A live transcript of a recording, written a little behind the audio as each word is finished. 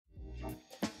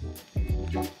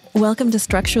Welcome to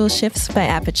Structural Shifts by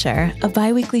Aperture, a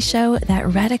bi-weekly show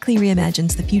that radically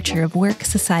reimagines the future of work,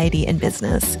 society, and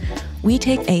business. We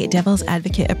take a devil's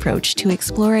advocate approach to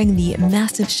exploring the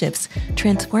massive shifts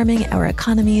transforming our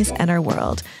economies and our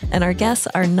world, and our guests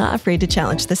are not afraid to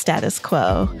challenge the status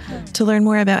quo. To learn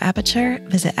more about Aperture,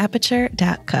 visit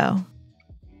aperture.co.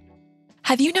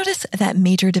 Have you noticed that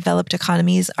major developed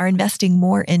economies are investing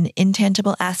more in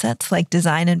intangible assets like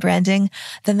design and branding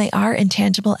than they are in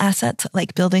tangible assets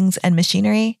like buildings and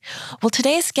machinery? Well,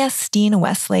 today's guest, Stian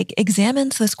Westlake,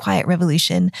 examines this quiet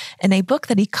revolution in a book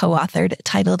that he co-authored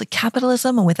titled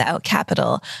Capitalism Without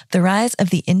Capital: The Rise of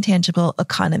the Intangible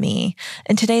Economy.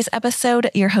 In today's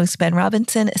episode, your host, Ben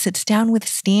Robinson, sits down with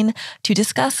Stian to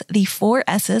discuss the 4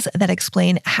 S's that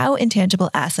explain how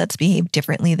intangible assets behave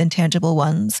differently than tangible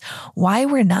ones, why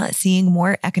we're not seeing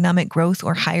more economic growth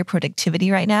or higher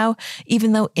productivity right now,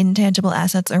 even though intangible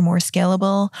assets are more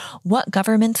scalable, what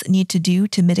governments need to do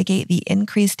to mitigate the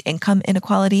increased income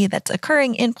inequality that's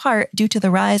occurring in part due to the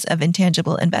rise of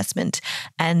intangible investment,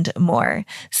 and more.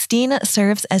 Stian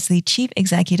serves as the chief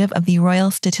executive of the Royal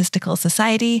Statistical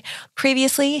Society.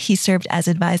 Previously, he served as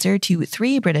advisor to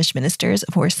 3 British ministers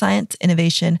for science,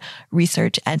 innovation,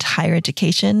 research, and higher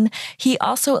education. He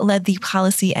also led the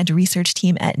policy and research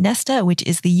team at Nesta, which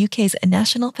is the UK's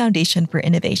National Foundation for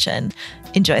Innovation.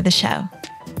 Enjoy the show.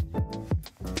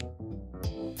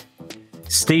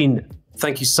 Stian,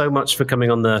 thank you so much for coming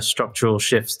on the Structural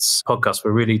Shifts podcast.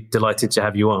 We're really delighted to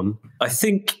have you on. I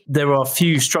think there are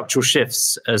few structural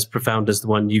shifts as profound as the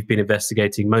one you've been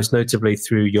investigating, most notably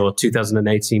through your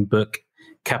 2018 book,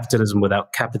 Capitalism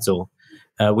Without Capital,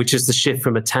 which is the shift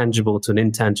from a tangible to an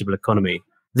intangible economy.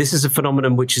 This is a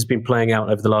phenomenon which has been playing out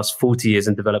over the last 40 years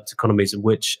in developed economies, and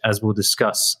which, as we'll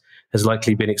discuss, has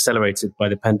likely been accelerated by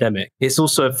the pandemic. It's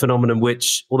also a phenomenon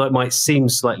which, although it might seem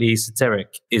slightly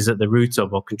esoteric, is at the root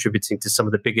of or contributing to some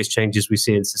of the biggest changes we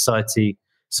see in society,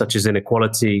 such as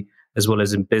inequality, as well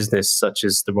as in business, such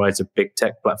as the rise of big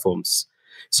tech platforms.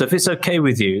 So if it's okay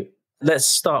with you, let's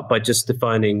start by just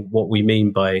defining what we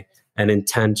mean by an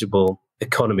intangible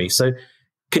economy. So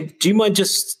do you mind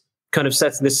just kind of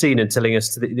setting the scene and telling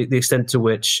us to the extent to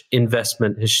which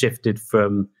investment has shifted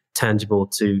from tangible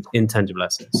to intangible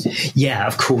assets? Yeah,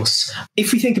 of course.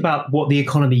 If we think about what the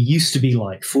economy used to be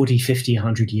like 40, 50,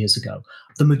 100 years ago,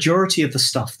 the majority of the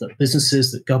stuff that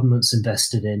businesses, that governments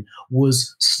invested in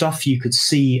was stuff you could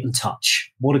see and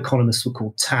touch, what economists would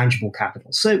call tangible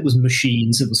capital. So it was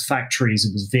machines, it was factories,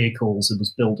 it was vehicles, it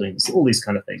was buildings, all these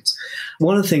kind of things.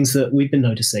 One of the things that we've been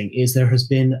noticing is there has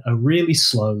been a really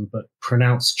slow but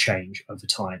pronounced change over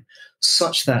time,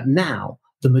 such that now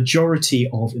the majority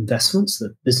of investments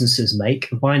that businesses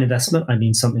make, and by an investment, I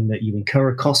mean something that you incur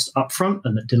a cost upfront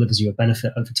and that delivers you a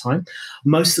benefit over time.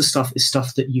 Most of the stuff is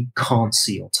stuff that you can't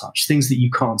see or touch, things that you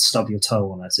can't stub your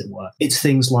toe on, as it were. It's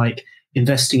things like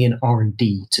investing in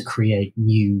R&D to create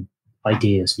new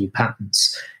ideas, new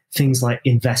patents, things like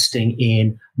investing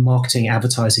in marketing,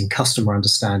 advertising, customer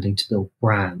understanding to build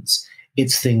brands.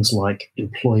 It's things like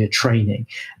employer training.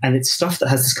 And it's stuff that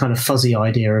has this kind of fuzzy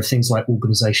idea of things like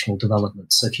organizational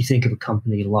development. So if you think of a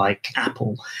company like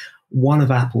Apple, one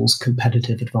of Apple's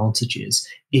competitive advantages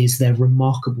is their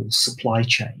remarkable supply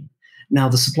chain. Now,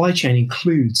 the supply chain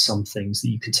includes some things that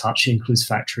you can touch. It includes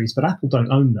factories, but Apple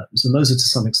don't own those. And those are to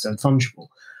some extent fungible.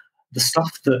 The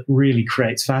stuff that really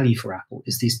creates value for Apple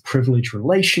is these privileged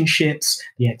relationships,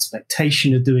 the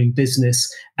expectation of doing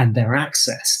business, and their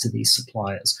access to these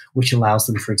suppliers, which allows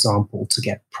them, for example, to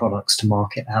get products to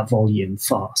market at volume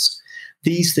fast.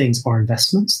 These things are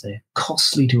investments. They're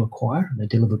costly to acquire and they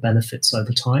deliver benefits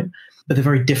over time, but they're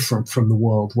very different from the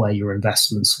world where your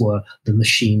investments were the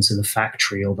machines in the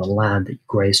factory or the land that you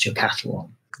grazed your cattle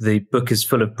on. The book is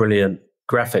full of brilliant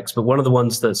graphics, but one of the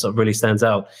ones that sort of really stands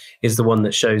out is the one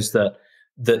that shows that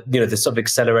the sort of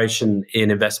acceleration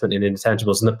in investment in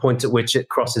intangibles and the point at which it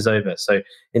crosses over. So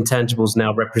intangibles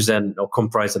now represent or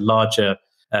comprise a larger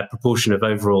proportion of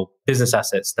overall business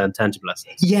assets than tangible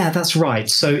assets. Yeah, that's right.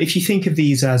 So if you think of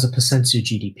these as a percentage of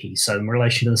GDP, so in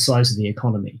relation to the size of the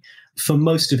economy, for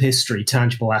most of history,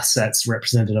 tangible assets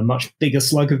represented a much bigger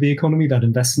slug of the economy, that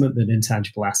investment, than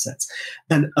intangible assets.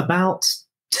 And about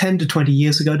 10 to 20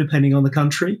 years ago, depending on the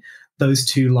country, those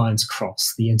two lines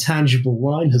cross. The intangible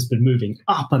line has been moving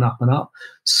up and up and up,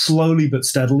 slowly but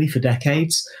steadily for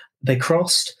decades. They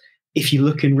crossed. If you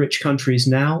look in rich countries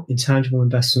now, intangible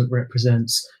investment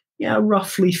represents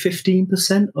roughly 15%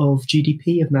 of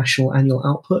GDP, of national annual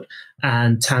output,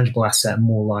 and tangible asset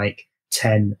more like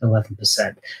 10,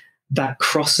 11%. That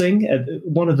crossing,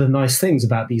 one of the nice things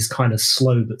about these kind of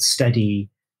slow but steady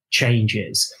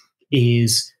changes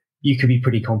is you can be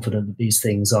pretty confident that these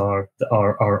things are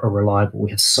reliable.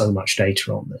 We have so much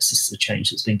data on this. This is a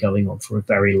change that's been going on for a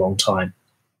very long time.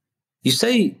 You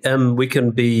say we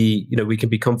can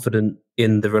be confident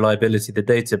in the reliability of the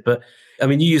data, but I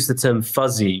mean, you use the term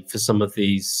fuzzy for some of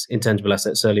these intangible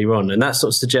assets earlier on, and that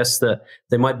sort of suggests that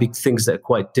there might be things that are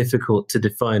quite difficult to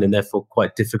define and therefore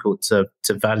quite difficult to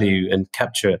value and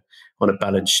capture on a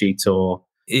balance sheet or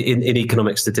in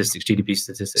economic statistics, GDP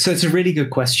statistics. So it's a really good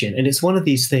question. And it's one of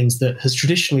these things that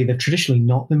they've traditionally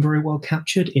not been very well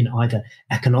captured in either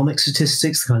economic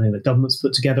statistics, the kind of thing that governments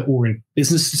put together, or in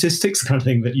business statistics, the kind of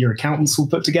thing that your accountants will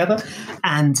put together.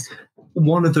 And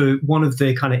one of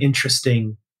the kind of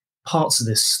interesting parts of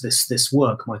this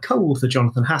work, my co-author,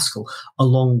 Jonathan Haskell,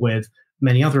 along with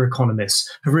many other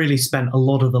economists, have really spent a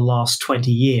lot of the last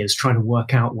 20 years trying to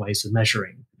work out ways of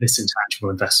measuring this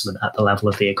intangible investment at the level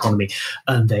of the economy.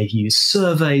 And they've used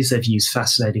surveys, they've used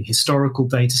fascinating historical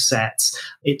data sets.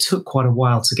 It took quite a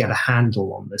while to get a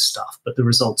handle on this stuff, but the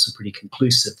results are pretty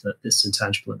conclusive that this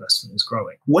intangible investment is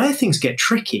growing. Where things get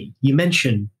tricky, you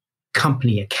mentioned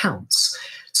company accounts.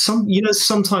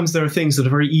 Sometimes there are things that are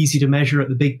very easy to measure at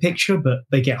the big picture, but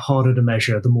they get harder to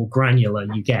measure the more granular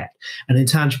you get. And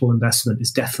intangible investment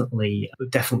is definitely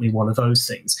one of those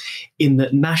things. In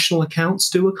that national accounts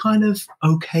do a kind of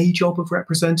okay job of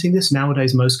representing this.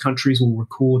 Nowadays, most countries will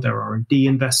record their R&D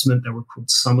investment, they'll record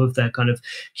some of their kind of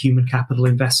human capital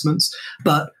investments,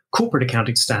 but corporate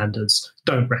accounting standards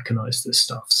don't recognize this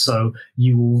stuff. So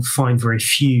you will find very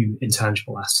few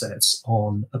intangible assets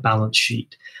on a balance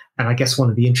sheet. And I guess one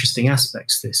of the interesting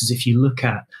aspects of this is if you look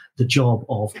at the job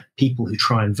of people who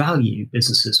try and value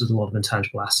businesses with a lot of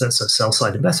intangible assets, so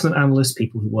sell-side investment analysts,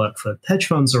 people who work for hedge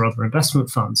funds or other investment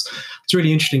funds, it's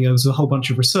really interesting. There was a whole bunch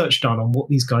of research done on what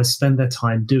these guys spend their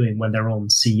time doing when they're on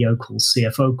CEO calls,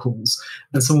 CFO calls,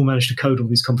 and someone managed to code all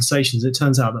these conversations. It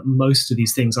turns out that most of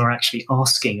these things are actually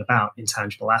asking about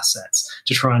intangible assets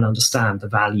to try and understand the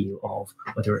value of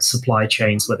whether it's supply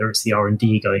chains, whether it's the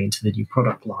R&D going into the new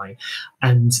product line.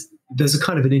 And there's a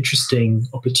kind of an interesting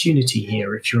opportunity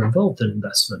here if you're involved in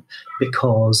investment,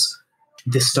 because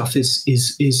this stuff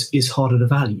is harder to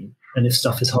value. And if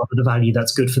stuff is harder to value,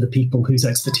 that's good for the people whose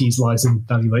expertise lies in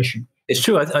valuation. It's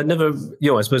true. I never,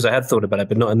 I suppose I had thought about it,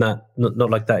 but not in that, not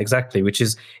like that exactly, which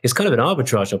is, it's kind of an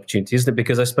arbitrage opportunity, isn't it?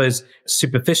 Because I suppose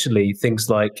superficially things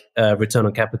like return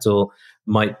on capital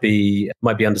might be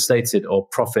understated, or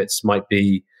profits might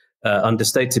be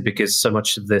understated because so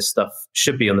much of this stuff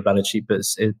should be on the balance sheet, but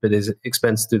is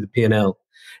expensed through the P&L.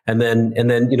 And then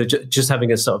just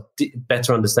having a sort of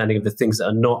better understanding of the things that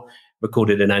are not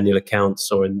recorded in annual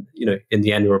accounts or in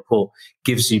the annual report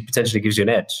potentially gives you an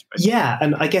edge. Right? Yeah,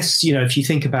 and I guess if you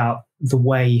think about the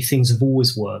way things have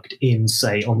always worked in,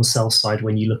 say, on the sell side,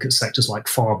 when you look at sectors like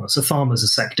pharma. So pharma is a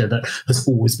sector that has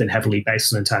always been heavily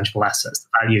based on intangible assets.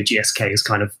 The value of GSK is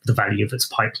kind of the value of its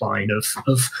pipeline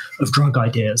of drug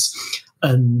ideas.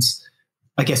 And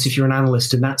I guess if you're an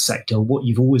analyst in that sector, what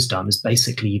you've always done is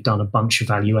basically you've done a bunch of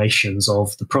valuations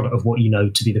of the product, of what you know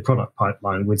to be the product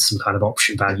pipeline, with some kind of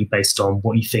option value based on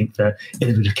what you think the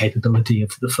innovative capability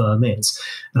of the firm is.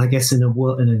 And I guess in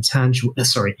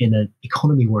an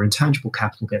economy where intangible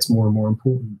capital gets more and more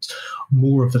important,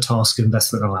 more of the task of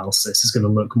investment analysis is going to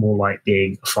look more like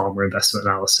being a pharma investment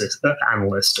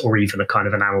analyst, or even a kind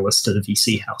of an analyst at a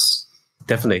VC house.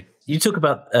 Definitely. You talk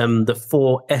about the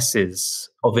 4 S's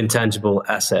of intangible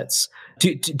assets.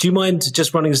 Do you mind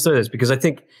just running us through this? Because I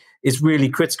think it's really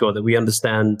critical that we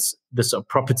understand the sort of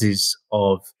properties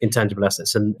of intangible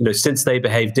assets. And since they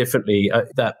behave differently,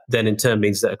 that then in turn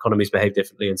means that economies behave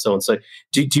differently and so on. So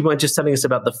do you mind just telling us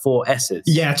about the 4 S's?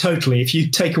 Yeah, totally. If you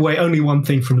take away only one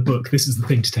thing from the book, this is the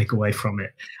thing to take away from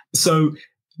it. So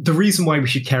the reason why we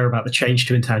should care about the change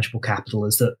to intangible capital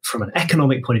is that from an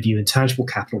economic point of view, intangible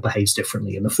capital behaves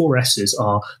differently. And the 4 S's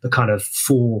are the kind of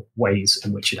 4 ways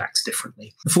in which it acts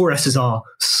differently. The 4 S's are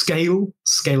scale,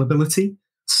 scalability,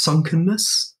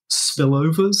 sunkenness,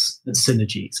 spillovers, and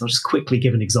synergies. I'll just quickly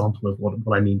give an example of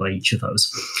what I mean by each of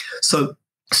those. So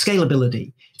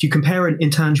scalability, if you compare an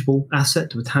intangible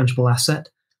asset to a tangible asset,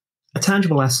 a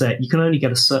tangible asset, you can only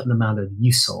get a certain amount of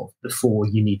use of before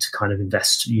you need to kind of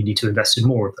invest. You need to invest in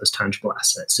more of those tangible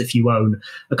assets. If you own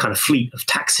a kind of fleet of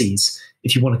taxis,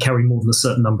 if you want to carry more than a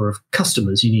certain number of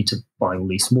customers, you need to buy or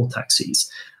lease more taxis.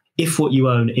 If what you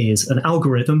own is an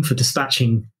algorithm for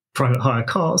dispatching private hire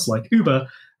cars like Uber,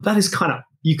 that is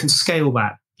you can scale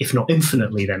that, if not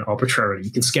infinitely, then arbitrarily.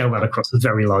 You can scale that across a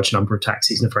very large number of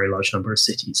taxis in a very large number of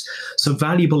cities. So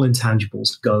valuable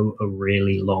intangibles go a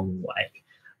really long way.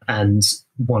 And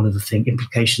one of the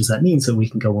implications that means that we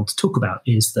can go on to talk about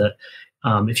is that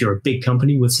If you're a big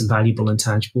company with some valuable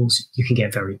intangibles, you can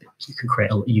get very big. You can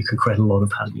create a lot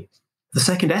of value. The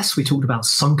second S, we talked about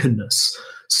sunkenness.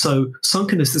 So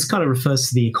sunkenness, this kind of refers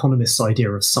to the economist's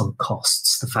idea of sunk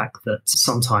costs, the fact that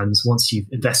sometimes once you've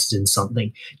invested in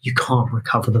something, you can't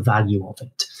recover the value of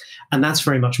it. And that's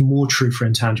very much more true for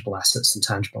intangible assets than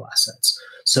tangible assets.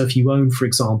 So if you own, for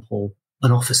example,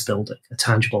 an office building, a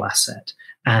tangible asset,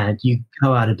 and you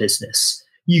go out of business,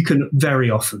 you can very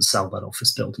often sell that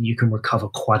office building. You can recover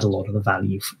quite a lot of the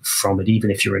value from it, even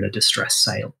if you're in a distressed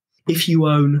sale. If you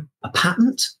own a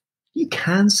patent, you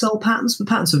can sell patents, but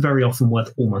patents are very often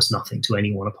worth almost nothing to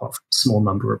anyone apart from a small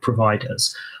number of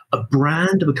providers. A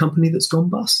brand of a company that's gone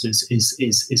bust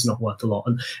is not worth a lot.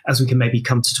 And as we can maybe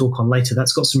come to talk on later,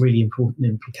 that's got some really important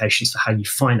implications for how you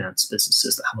finance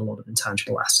businesses that have a lot of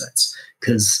intangible assets,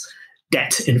 because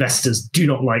debt investors do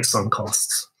not like sunk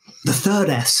costs. The third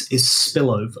S is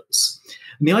spillovers.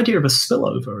 And the idea of a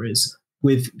spillover is,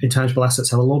 with intangible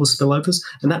assets, have a lot of spillovers,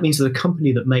 and that means that a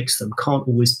company that makes them can't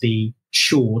always be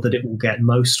sure that it will get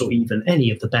most or even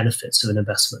any of the benefits of an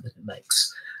investment that it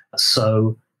makes.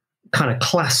 So kind of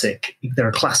there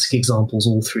are classic examples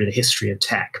all through the history of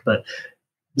tech, but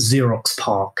Xerox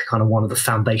PARC, kind of one of the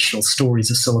foundational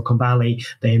stories of Silicon Valley.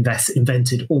 They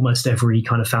invented almost every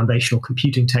kind of foundational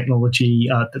computing technology,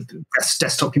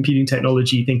 desktop computing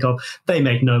technology you think of. They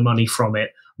made no money from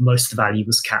it. Most of the value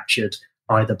was captured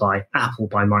either by Apple,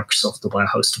 by Microsoft, or by a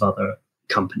host of other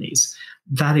companies.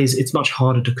 It's much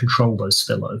harder to control those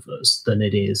spillovers than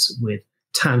it is with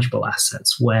tangible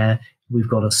assets, where we've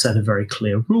got a set of very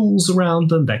clear rules around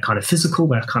them. They're kind of physical.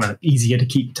 They're kind of easier to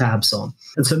keep tabs on.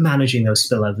 And so managing those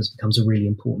spillovers becomes a really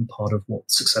important part of what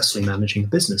successfully managing a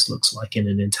business looks like in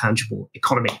an intangible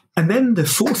economy. And then the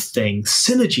fourth thing,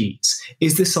 synergies,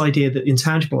 is this idea that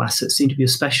intangible assets seem to be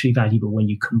especially valuable when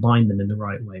you combine them in the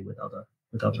right way with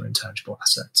other intangible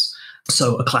assets.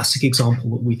 So a classic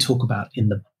example that we talk about in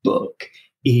the book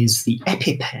is the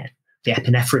EpiPen, the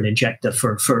epinephrine injector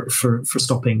for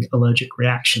stopping allergic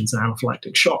reactions and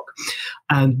anaphylactic shock.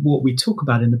 And what we talk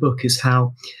about in the book is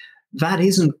how that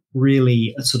isn't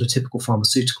really a sort of typical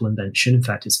pharmaceutical invention. In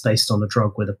fact, it's based on a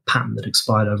drug with a patent that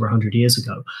expired over 100 years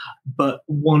ago. But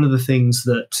one of the things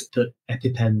that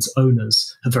EpiPen's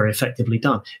owners have very effectively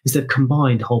done is they've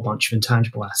combined a whole bunch of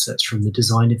intangible assets, from the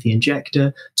design of the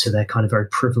injector to their kind of very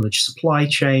privileged supply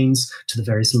chains, to the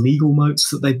various legal moats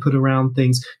that they put around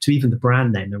things, to even the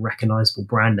brand name, the recognizable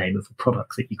brand name of a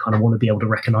product that you kind of want to be able to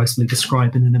recognizably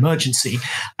describe in an emergency.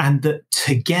 And that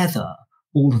together,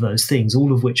 all of those things,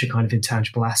 all of which are kind of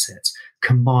intangible assets,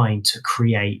 combine to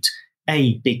create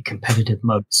a big competitive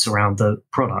moats around the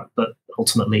product, but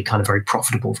ultimately kind of very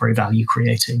profitable, very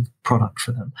value-creating product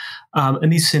for them.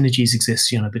 And these synergies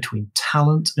exist, between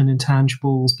talent and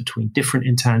intangibles, between different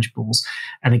intangibles.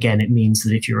 And again, it means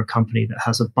that if you're a company that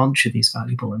has a bunch of these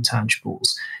valuable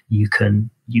intangibles, you can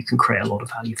create a lot of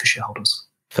value for shareholders.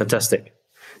 Fantastic.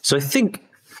 So I think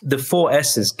the 4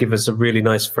 S's give us a really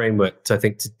nice framework to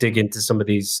dig into some of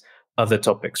these other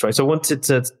topics, right? So I wanted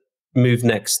to move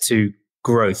next to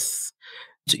growth.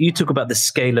 So you talk about the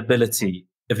scalability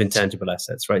of intangible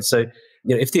assets, right? So,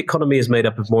 if the economy is made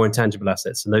up of more intangible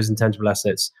assets and those intangible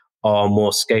assets are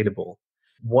more scalable,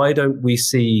 why don't we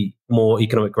see more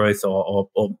economic growth or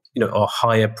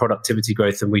higher productivity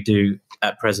growth than we do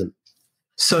at present?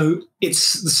 So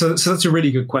that's a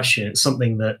really good question. It's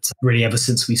something that really, ever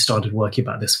since we started working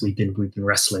about this, we've been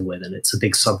wrestling with, and it's a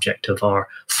big subject of our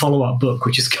follow-up book,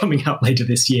 which is coming out later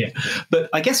this year. But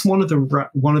I guess one of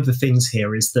the things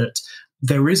here is that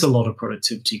there is a lot of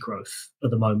productivity growth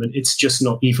at the moment. It's just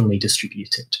not evenly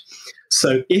distributed.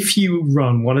 So if you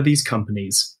run one of these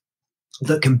companies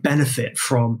that can benefit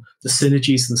from the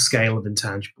synergies and the scale of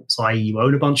intangibles, i.e. you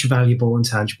own a bunch of valuable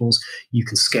intangibles, you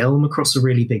can scale them across a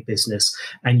really big business,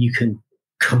 and you can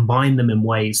combine them in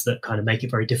ways that kind of make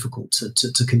it very difficult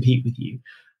to compete with you.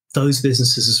 Those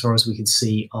businesses, as far as we can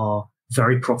see, are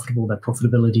very profitable. Their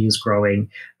profitability is growing.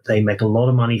 They make a lot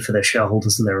of money for their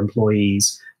shareholders and their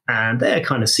employees. And they're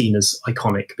kind of seen as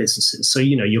iconic businesses. So,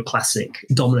 your classic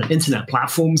dominant internet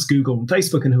platforms, Google and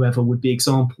Facebook and whoever, would be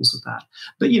examples of that.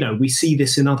 But, we see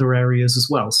this in other areas as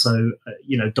well. So,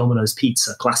 Domino's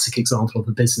Pizza, classic example of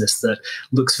a business that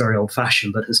looks very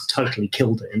old-fashioned, but has totally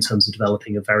killed it in terms of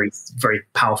developing a very, very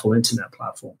powerful internet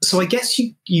platform. So I guess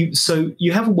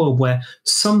you have a world where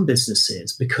some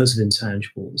businesses, because of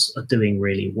intangibles, are doing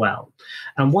really well.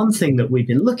 And one thing that we've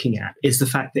been looking at is the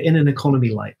fact that in an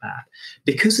economy like that,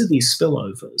 because of these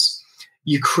spillovers,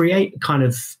 you create a kind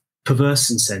of perverse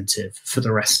incentive for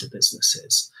the rest of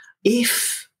businesses.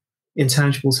 If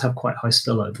intangibles have quite high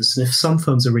spillovers, and if some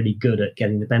firms are really good at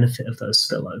getting the benefit of those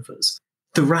spillovers,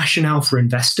 The rationale for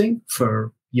investing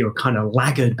for your kind of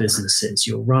laggard businesses,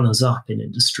 your runners up in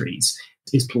industries,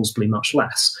 is plausibly much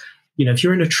less. If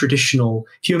you're in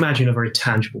if you imagine a very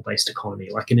tangible based economy,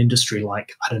 like an industry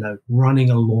like, I don't know, running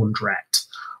a laundrette.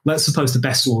 Let's suppose the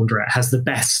best laundrette has the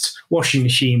best washing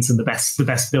machines and the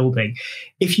best building.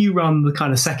 If you run the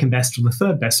kind of second best or the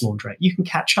third best laundrette, you can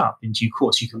catch up in due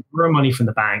course. You can borrow money from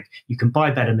the bank. You can buy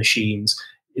better machines.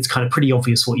 It's kind of pretty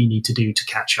obvious what you need to do to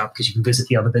catch up because you can visit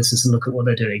the other business and look at what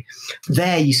they're doing.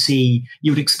 There you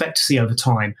would expect to see over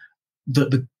time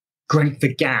that the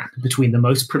gap between the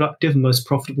most productive and most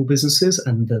profitable businesses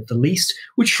and the least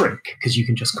would shrink because you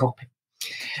can just copy.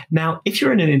 Now, if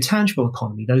you're in an intangible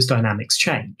economy, those dynamics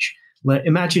change.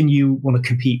 Imagine you want to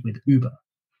compete with Uber.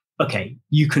 Okay,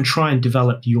 you can try and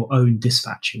develop your own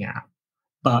dispatching app,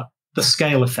 but the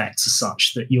scale effects are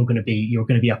such that you're going to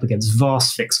be up against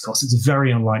vast fixed costs. It's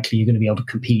very unlikely you're going to be able to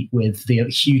compete with the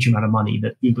huge amount of money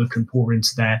that Uber can pour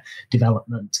into their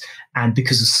development. And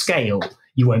because of scale,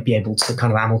 you won't be able to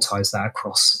kind of amortize that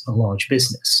across a large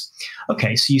business.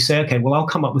 Okay, so you say, okay, well, I'll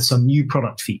come up with some new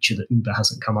product feature that Uber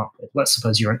hasn't come up with. Let's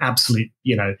suppose you're an absolute,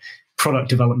 product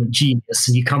development genius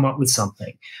and you come up with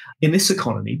something. In this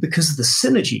economy, because of the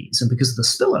synergies and because of the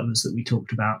spillovers that we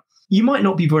talked about, you might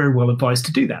not be very well advised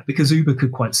to do that because Uber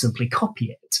could quite simply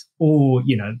copy it. Or,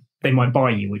 they might buy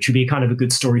you, which would be kind of a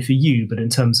good story for you. But in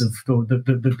terms of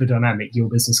the dynamic, your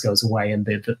business goes away and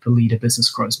the leader business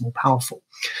grows more powerful.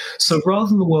 So rather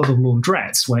than the world of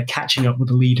laundrettes, where catching up with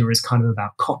the leader is kind of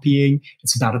about copying,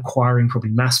 it's about acquiring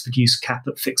probably mass-produced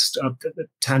fixed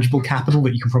tangible capital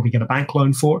that you can probably get a bank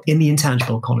loan for. In the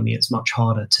intangible economy, it's much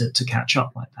harder to catch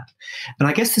up like that. And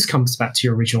I guess this comes back to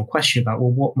your original question about,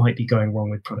 well, what might be going wrong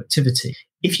with productivity?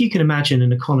 If you can imagine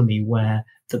an economy where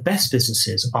the best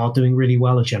businesses are doing really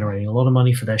well, are generating a lot of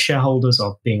money for their shareholders,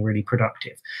 are being really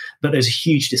productive, but there's a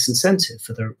huge disincentive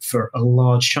for a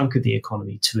large chunk of the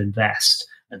economy to invest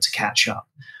and to catch up.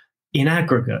 In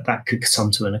aggregate, that could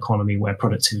come to an economy where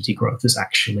productivity growth is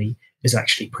actually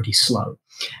pretty slow.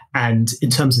 And in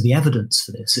terms of the evidence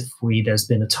for this, there's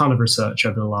been a ton of research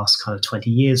over the last kind of 20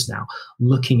 years now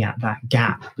looking at that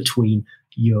gap between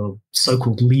your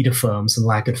so-called leader firms and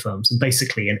laggard firms. And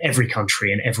basically in every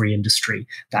country and every industry,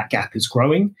 that gap is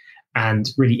growing. And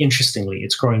really interestingly,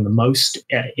 it's growing the most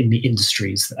in the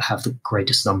industries that have the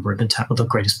greatest number of the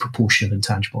greatest proportion of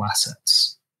intangible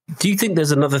assets. Do you think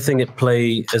there's another thing at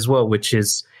play as well, which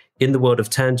is in the world of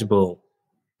tangible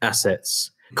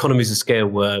assets, economies of scale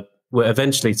were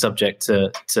eventually subject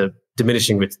to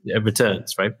diminishing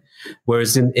returns, right?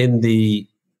 Whereas in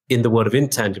the world of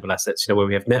intangible assets, where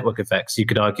we have network effects, you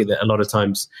could argue that a lot of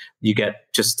times you get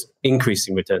just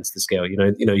increasing returns to scale.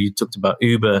 You talked about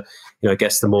Uber. I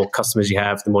guess the more customers you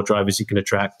have, the more drivers you can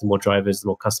attract. The more drivers, the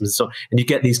more customers, and so on. And you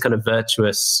get these kind of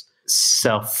virtuous,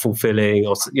 self-fulfilling,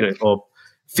 or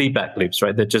feedback loops,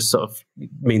 right? That just sort of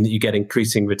mean that you get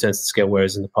increasing returns to scale,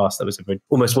 whereas in the past that was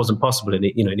almost wasn't possible in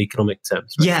economic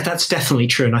terms. Right? Yeah, that's definitely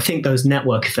true. And I think those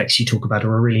network effects you talk about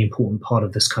are a really important part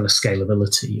of this kind of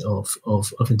scalability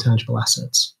of intangible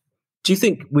assets. Do you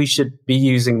think we should be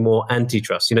using more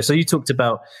antitrust? So you talked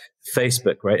about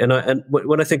Facebook, right? And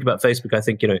when I think about Facebook, I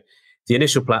think, the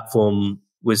initial platform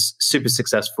was super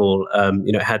successful.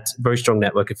 It had very strong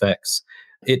network effects.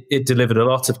 It delivered a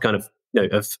lot of kind of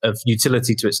of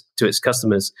utility to its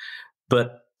customers,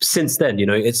 but since then,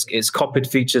 it's copied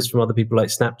features from other people like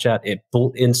Snapchat. It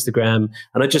bought Instagram,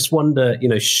 and I just wonder,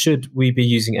 should we be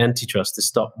using antitrust to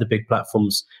stop the big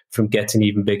platforms from getting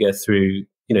even bigger through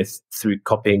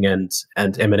copying and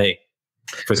M&A,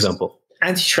 for example?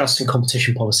 Antitrust and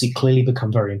competition policy clearly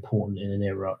become very important in an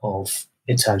era of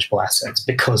intangible assets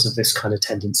because of this kind of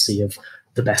tendency of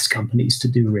the best companies to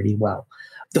do really well.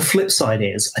 The flip side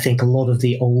is, I think a lot of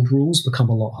the old rules become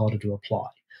a lot harder to apply.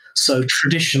 So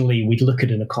traditionally, we'd look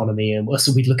at an economy and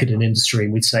so we'd look at an industry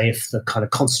and we'd say if the kind of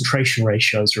concentration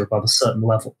ratios are above a certain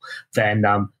level, then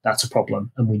that's a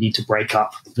problem, and we need to break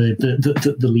up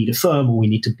the leader firm, or we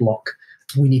need to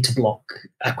block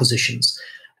acquisitions.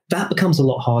 That becomes a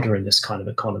lot harder in this kind of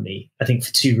economy, I think,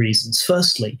 for two reasons.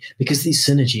 Firstly, because these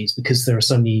synergies, because there are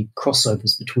so many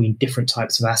crossovers between different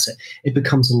types of asset, it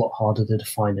becomes a lot harder to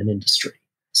define an industry.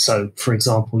 So, for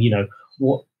example,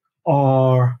 what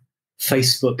are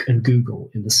Facebook and Google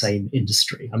in the same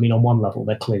industry? I mean, on one level,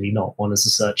 they're clearly not. One is a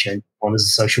search engine, one is a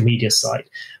social media site.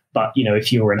 But,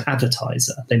 if you're an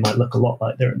advertiser, they might look a lot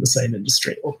like they're in the same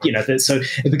industry. Or, so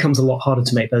it becomes a lot harder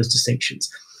to make those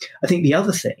distinctions. I think the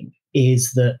other thing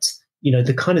is that,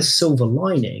 the kind of silver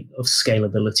lining of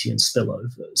scalability and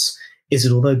spillovers is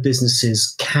that although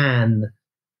businesses can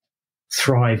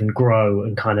thrive and grow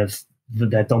and kind of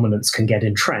their dominance can get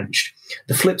entrenched.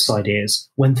 The flip side is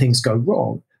when things go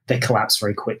wrong, they collapse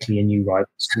very quickly and new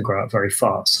rivals can grow up very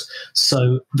fast.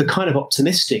 So the kind of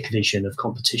optimistic vision of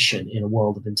competition in a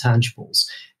world of intangibles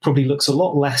probably looks a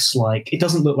lot less like, it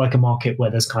doesn't look like a market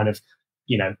where there's kind of,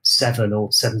 7 or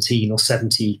 17 or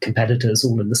 70 competitors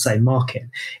all in the same market.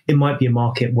 It might be a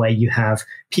market where you have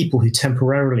people who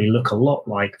temporarily look a lot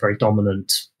like very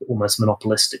dominant, almost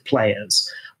monopolistic players,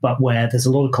 but where there's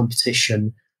a lot of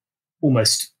competition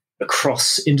almost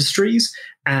across industries,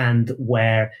 and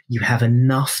where you have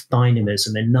enough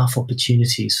dynamism, enough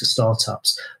opportunities for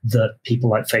startups that people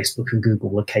like Facebook and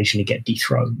Google will occasionally get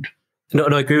dethroned. No,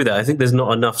 I agree with that. I think there's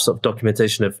not enough sort of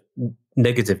documentation of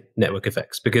negative network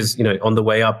effects because, on the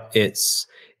way up, it's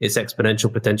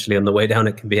exponential potentially. On the way down,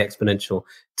 it can be exponential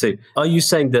too. Are you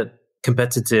saying that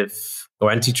competitive or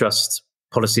antitrust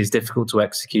policy is difficult to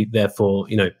execute, therefore,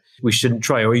 we shouldn't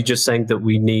try? Or are you just saying that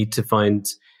we need to find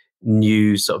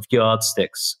new sort of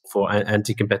yardsticks for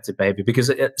anti-competitive behavior? Because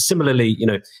similarly,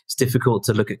 it's difficult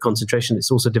to look at concentration.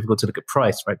 It's also difficult to look at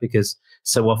price, right? Because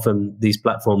so often these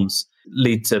platforms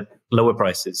lead to lower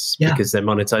prices because they're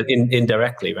monetized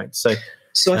indirectly, right? So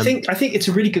I think it's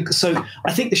a really good. So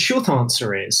I think the short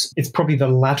answer is it's probably the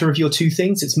latter of your two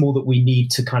things. It's more that we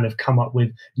need to kind of come up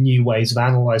with new ways of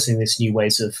analyzing this, new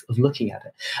ways of looking at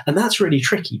it. And that's really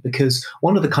tricky because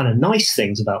one of the kind of nice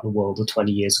things about the world of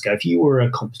 20 years ago, if you were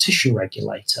a competition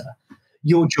regulator,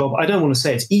 your job, I don't want to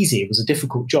say it's easy, it was a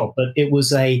difficult job, but it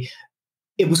was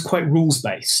quite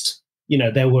rules-based.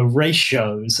 There were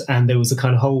ratios and there was a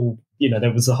kind of whole,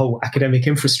 there was a whole academic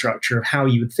infrastructure of how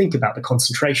you would think about the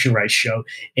concentration ratio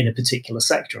in a particular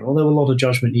sector. And although a lot of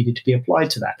judgment needed to be applied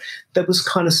to that, there was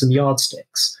kind of some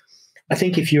yardsticks. I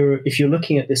think if you're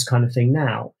looking at this kind of thing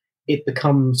now, it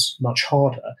becomes much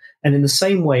harder. And in the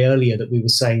same way earlier that we were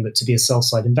saying that to be a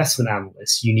sell-side investment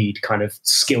analyst, you need kind of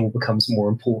skill becomes more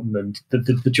important and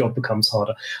the job becomes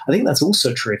harder. I think that's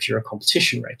also true if you're a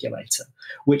competition regulator,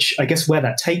 which I guess where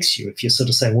that takes you, if you're sort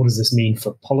of saying, what does this mean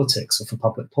for politics or for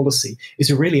public policy,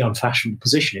 is a really unfashionable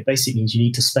position. It basically means you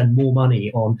need to spend more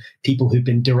money on people who've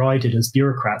been derided as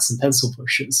bureaucrats and pencil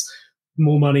pushers,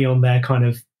 more money on their kind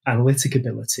of analytic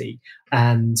ability,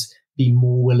 and be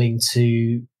more willing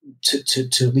to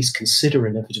at least consider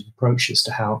innovative approaches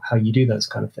to how you do those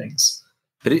kind of things.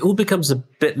 But it all becomes a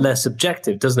bit less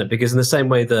objective, doesn't it? Because in the same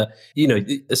way that,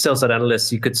 a sell-side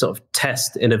analyst, you could sort of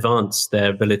test in advance their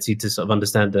ability to sort of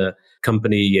understand a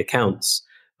company accounts,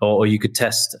 or you could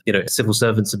test, a civil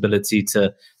servant's ability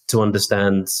to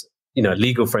understand,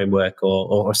 legal framework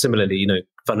or similarly,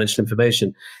 financial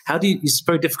information. It's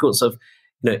very difficult sort of,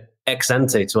 ex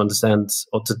ante to understand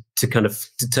or to kind of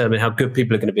determine how good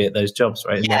people are going to be at those jobs,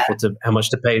 right? And therefore how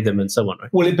much to pay them and so on, right?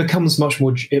 Well, it becomes much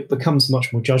more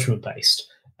judgment based.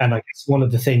 And I guess one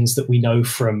of the things that we know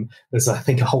from, there's I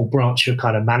think a whole branch of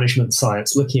kind of management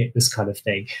science looking at this kind of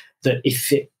thing, that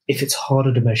if it's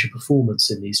harder to measure performance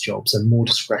in these jobs and more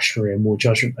discretionary and more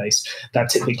judgment based,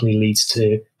 that typically leads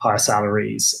to higher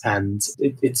salaries, and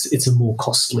it's a more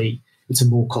costly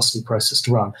process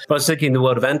to run. But I was thinking in the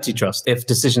world of antitrust, if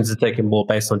decisions are taken more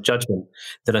based on judgment,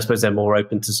 then I suppose they're more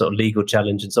open to sort of legal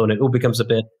challenge and so on. It all becomes a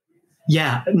bit...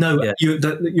 You're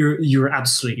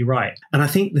absolutely right. And I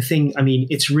think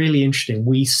it's really interesting.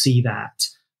 We see that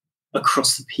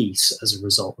across the piece as a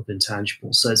result of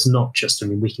intangibles. So it's not just,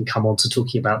 we can come on to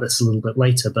talking about this a little bit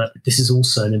later, but this is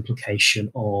also an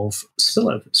implication of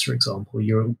spillovers, for example.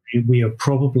 We are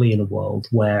probably in a world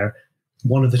where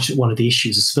one of the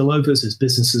issues of spillovers is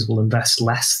businesses will invest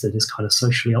less that is kind of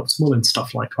socially optimal in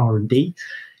stuff like R&D.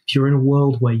 If you're in a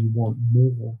world where you want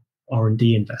more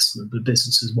R&D investment, but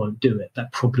businesses won't do it,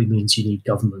 that probably means you need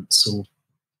governments or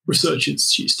research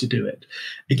institutes to do it.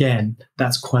 Again,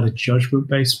 that's quite a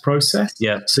judgment-based process.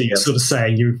 Yeah. So you're sort of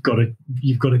saying you've got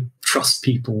to trust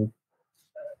people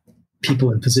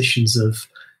in positions of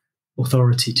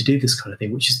authority to do this kind of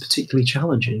thing, which is particularly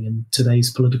challenging in today's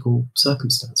political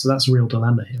circumstance. So that's a real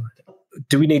dilemma here, I think.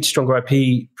 Do we need stronger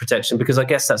IP protection? Because I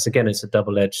guess it's a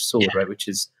double-edged sword, right? Which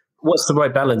is, what's the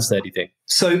right balance there, do you think?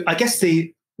 So I guess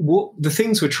the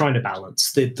things we're trying to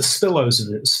balance, the spillovers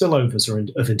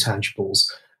of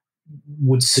intangibles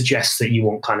would suggest that you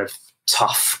want kind of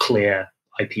tough, clear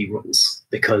IP rules,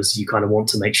 because you kind of want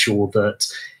to make sure that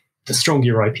the stronger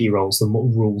your IP rules,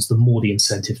 the more the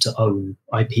incentive to own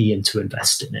IP and to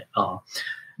invest in it are.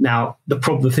 Now, the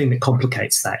thing that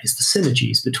complicates that is the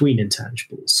synergies between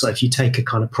intangibles. So if you take a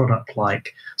kind of product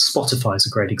like Spotify is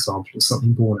a great example of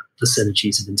something born out of the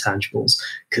synergies of intangibles,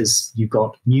 because you've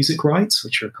got music rights,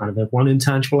 which are kind of a one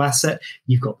intangible asset.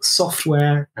 You've got the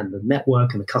software and the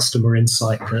network and the customer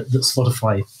insight that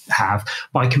Spotify have.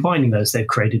 By combining those, they've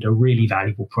created a really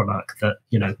valuable product that,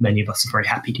 many of us are very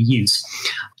happy to use.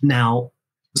 Now,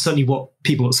 certainly what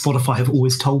people at Spotify have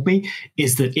always told me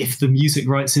is that if the music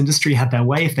rights industry had their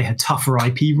way, if they had tougher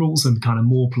IP rules and kind of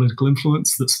more political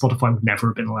influence, that Spotify would never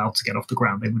have been allowed to get off the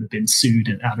ground. They would have been sued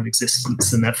and out of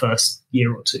existence in their first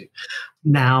year or two.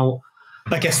 Now,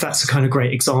 I guess that's a kind of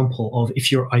great example of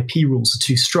if your IP rules are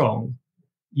too strong,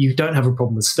 you don't have a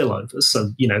problem with spillovers.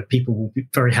 So, people will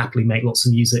very happily make lots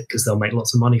of music because they'll make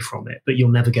lots of money from it, but you'll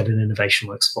never get an innovation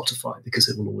like Spotify because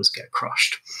it will always get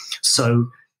crushed. So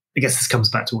I guess this comes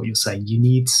back to what you're saying. You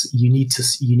need to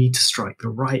strike the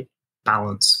right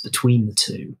balance between the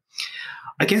two.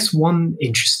 I guess one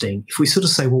interesting, if we sort of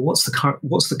say, well, what's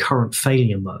the current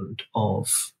failure mode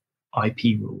of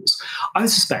IP rules? I would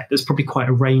suspect there's probably quite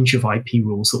a range of IP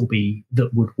rules that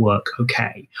would work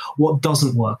okay. What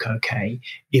doesn't work okay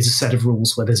is a set of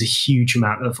rules where there's a huge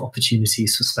amount of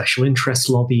opportunities for special interest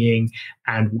lobbying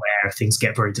and where things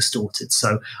get very distorted.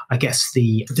 So I guess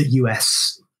the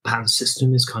US patent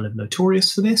system is kind of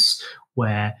notorious for this,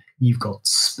 where you've got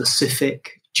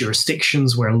specific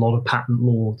jurisdictions where a lot of patent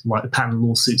law, like the patent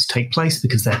lawsuits, take place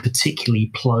because they're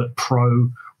particularly pro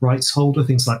rights holder.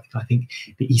 Things like, I think,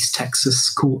 the East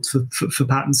Texas court for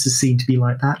patents is seen to be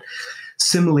like that.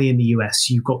 Similarly, in the US,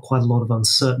 you've got quite a lot of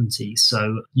uncertainty.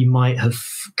 So you might have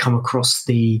come across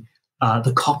the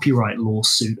copyright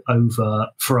lawsuit over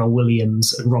Pharrell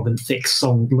Williams and Robin Thicke's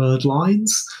song Blurred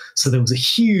Lines. So there was a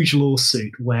huge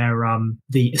lawsuit where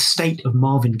the estate of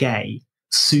Marvin Gaye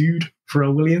sued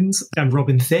Pharrell Williams and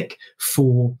Robin Thicke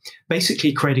for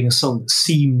basically creating a song that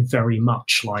seemed very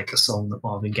much like a song that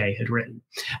Marvin Gaye had written.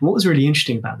 And what was really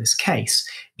interesting about this case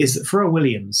is that Pharrell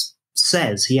Williams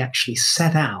says he actually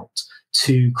set out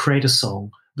to create a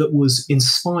song that was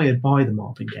inspired by the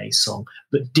Marvin Gaye song,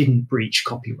 but didn't breach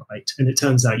copyright. And it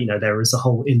turns out, there is a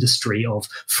whole industry of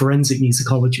forensic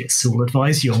musicologists who will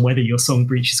advise you on whether your song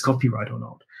breaches copyright or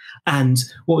not. And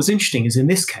what was interesting is in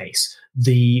this case,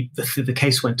 the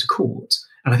case went to court,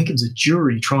 and I think it was a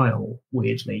jury trial,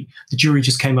 weirdly. The jury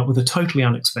just came up with a totally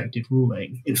unexpected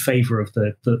ruling in favor of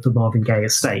the Marvin Gaye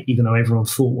estate, even though everyone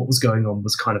thought what was going on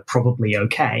was kind of probably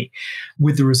okay,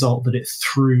 with the result that it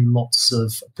threw lots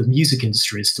of the music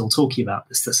industry is still talking about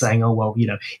this. They're saying, oh, well,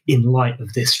 in light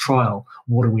of this trial,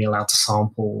 what are we allowed to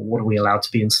sample? What are we allowed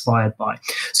to be inspired by?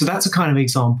 So that's a kind of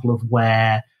example of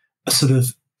where a sort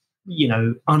of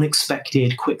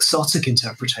unexpected, quixotic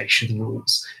interpretation of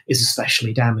rules is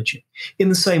especially damaging. In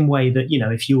the same way that,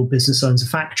 if your business owns a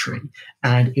factory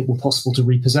and it were possible to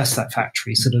repossess that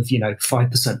factory sort of,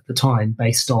 5% of the time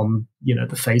based on,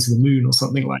 the phase of the moon or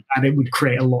something like that, it would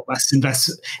create a lot less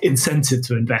incentive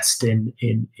to invest in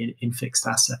fixed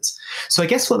assets. So I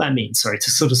guess what that means, to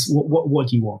sort of, what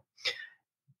do you want?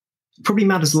 It probably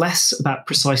matters less about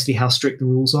precisely how strict the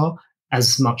rules are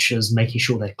as much as making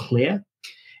sure they're clear.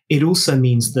 It also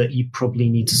means that you probably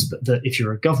need to, that if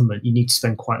you're a government, you need to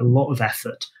spend quite a lot of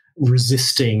effort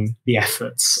resisting the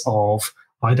efforts of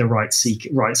either rights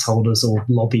holders or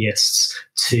lobbyists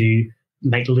to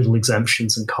make little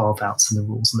exemptions and carve-outs in the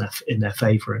rules in their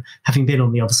favour. And having been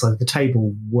on the other side of the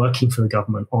table working for the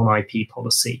government on IP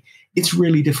policy, it's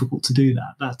really difficult to do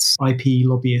that. That's IP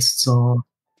lobbyists are,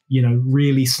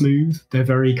 really smooth. They're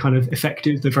very kind of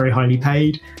effective. They're very highly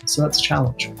paid. So that's a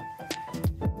challenge.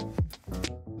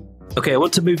 Okay, I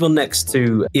want to move on next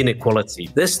to inequality.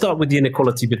 Let's start with the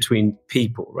inequality between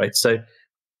people, right? So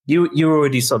you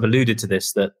already sort of alluded to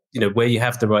this, that, where you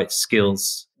have the right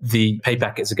skills, the pay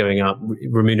packets are going up,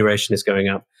 remuneration is going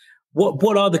up.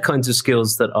 What are the kinds of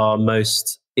skills that are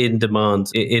most in demand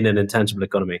in an intangible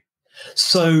economy?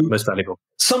 So most valuable.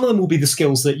 Some of them will be the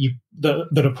skills that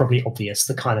are probably obvious,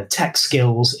 the kind of tech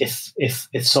skills. If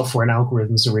software and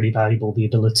algorithms are really valuable, the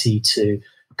ability to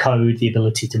code, the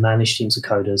ability to manage teams of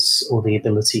coders, or the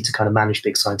ability to kind of manage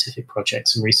big scientific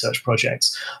projects and research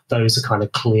projects, those are kind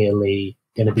of clearly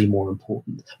going to be more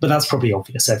important. But that's probably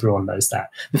obvious. Everyone knows that.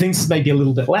 The thing that's maybe a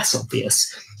little bit less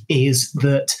obvious is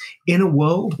that in a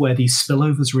world where these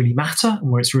spillovers really matter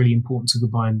and where it's really important to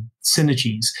combine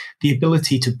synergies, the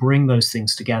ability to bring those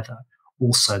things together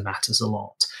also matters a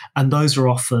lot. And those are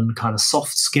often kind of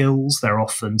soft skills. They're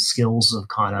often skills of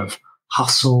kind of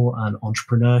hustle and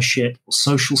entrepreneurship, or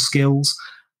social skills,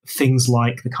 things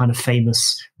like the kind of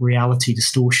famous reality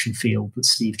distortion field that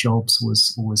Steve Jobs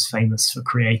was always famous for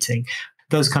creating.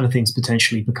 those kind of things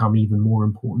potentially become even more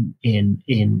important in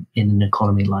an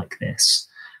economy like this.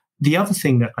 The other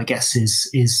thing that I guess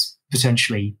is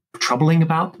potentially troubling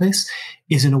about this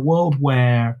is in a world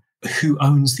where who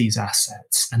owns these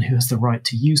assets and who has the right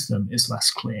to use them is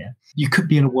less clear. You could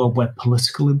be in a world where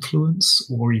political influence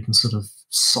or even sort of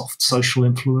soft social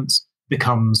influence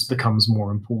becomes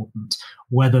more important,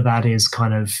 whether that is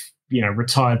kind of,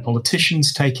 retired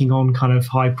politicians taking on kind of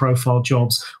high profile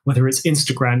jobs, whether it's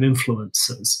Instagram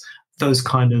influencers, those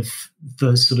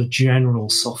sort of general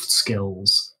soft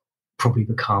skills probably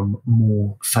become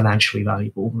more financially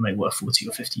valuable than they were 40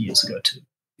 or 50 years ago too.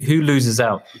 Who loses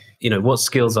out? What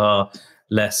skills are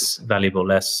less valuable,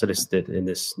 less solicited in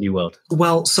this new world?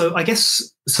 Well, so I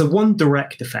guess, one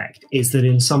direct effect is that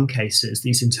in some cases,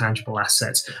 these intangible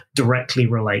assets directly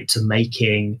relate to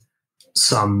making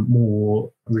some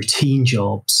more routine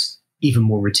jobs even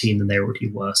more routine than they already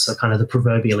were. So kind of the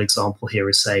proverbial example here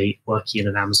is, say, working in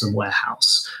an Amazon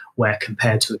warehouse, where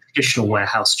compared to a traditional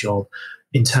warehouse job,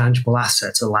 intangible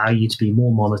assets allow you to be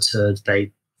more monitored.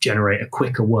 They generate a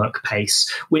quicker work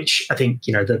pace, which I think,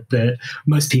 the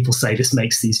most people say this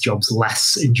makes these jobs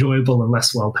less enjoyable and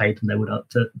less well paid than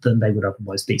they would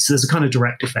otherwise be. So there's a kind of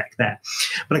direct effect there.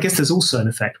 But I guess there's also an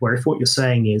effect where if what you're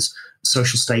saying is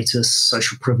social status,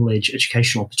 social privilege,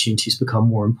 educational opportunities become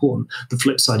more important, the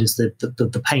flip side is that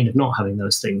the pain of not having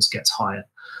those things gets higher.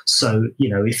 So,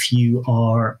 if you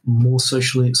are more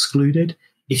socially excluded,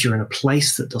 if you're in a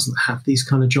place that doesn't have these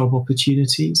kind of job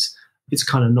opportunities, it's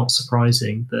kind of not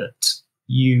surprising that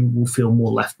you will feel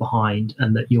more left behind,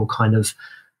 and that your kind of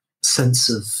sense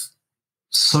of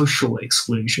social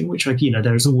exclusion, which,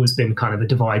 there's always been kind of a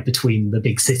divide between the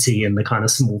big city and the kind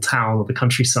of small town or the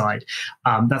countryside.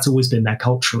 That's always been there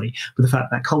culturally. But the fact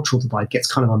that cultural divide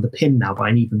gets kind of underpinned now by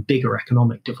an even bigger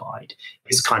economic divide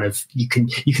is kind of, you can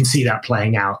see that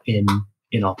playing out in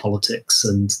our politics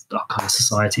and our kind of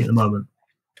society at the moment.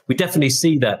 We definitely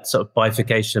see that sort of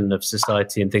bifurcation of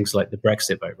society and things like the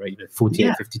Brexit vote, right?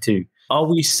 48-52. Are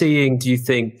we seeing, do you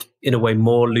think, in a way,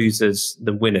 more losers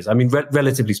than winners? I mean,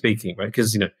 relatively speaking, right?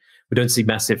 Because, we don't see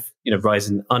massive, rise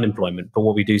in unemployment, but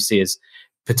what we do see is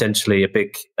potentially a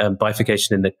big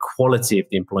bifurcation in the quality of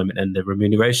the employment and the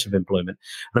remuneration of employment.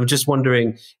 And I'm just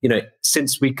wondering,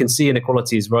 since we can see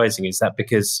inequality is rising, is that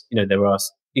because, there are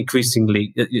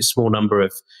increasingly a small number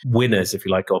of winners, if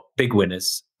you like, or big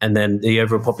winners, and then the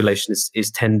overall population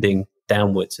is tending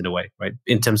downwards in a way, right?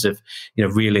 In terms of,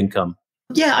 real income.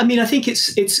 Yeah, I mean, I think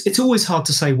it's always hard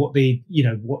to say what the,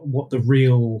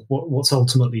 what's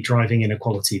ultimately driving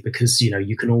inequality, because,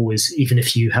 you can always, even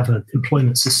if you have an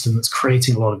employment system that's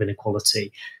creating a lot of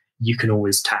inequality, you can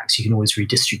always tax, you can always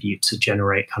redistribute to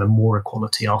generate kind of more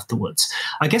equality afterwards.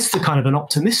 I guess the kind of an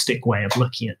optimistic way of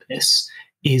looking at this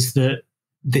is that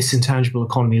this intangible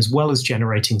economy, as well as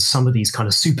generating some of these kind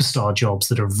of superstar jobs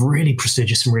that are really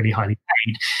prestigious and really highly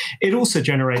paid, it also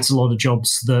generates a lot of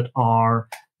jobs that are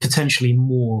potentially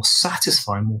more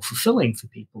satisfying, more fulfilling for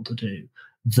people to do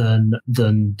than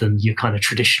your kind of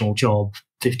traditional job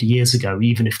 50 years ago,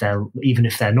 even if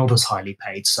they're not as highly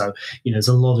paid. So, there's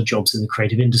a lot of jobs in the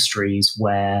creative industries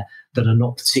that are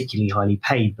not particularly highly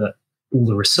paid, but all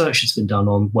the research that's been done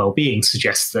on well-being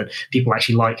suggests that people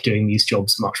actually like doing these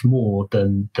jobs much more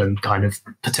than kind of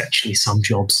potentially some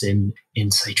jobs in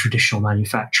say traditional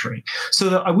manufacturing.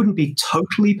 So I wouldn't be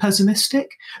totally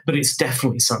pessimistic, but it's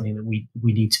definitely something that we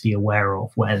need to be aware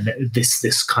of, where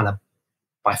this kind of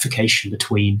bifurcation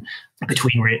between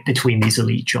these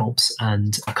elite jobs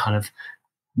and a kind of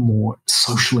more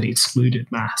socially excluded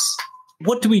mass.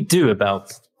 What do we do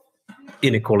about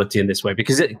inequality in this way?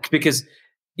 Because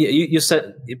you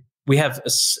said we have,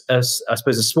 I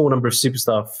suppose, a small number of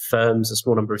superstar firms, a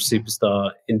small number of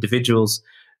superstar individuals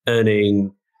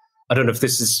earning. I don't know if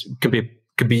this could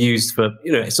be used for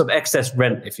sort of excess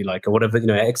rent, if you like, or whatever,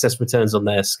 excess returns on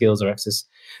their skills or excess.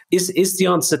 Is the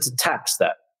answer to tax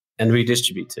that and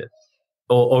redistribute it,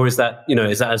 or is that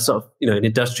a sort of an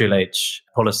industrial age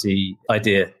policy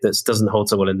idea that doesn't hold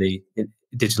so well in the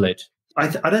digital age? I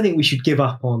don't think we should give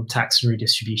up on tax and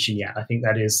redistribution yet. I think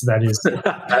that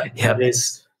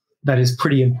is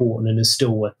pretty important and is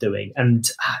still worth doing. And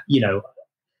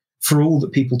for all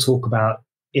that people talk about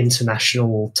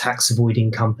international tax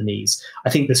avoiding companies, I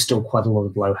think there's still quite a lot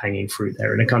of low hanging fruit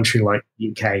there. In a country like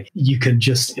the UK, you can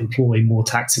just employ more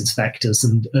tax inspectors,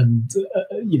 and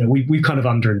we've kind of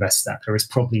underinvested that. There is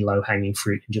probably low hanging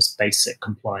fruit in just basic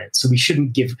compliance. So we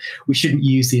shouldn't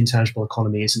use the intangible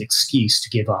economy as an excuse to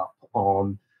give up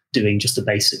on doing just the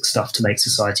basic stuff to make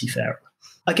society fairer.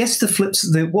 I guess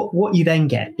what you then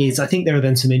get is, I think there are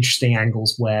then some interesting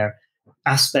angles where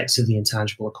aspects of the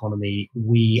intangible economy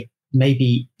we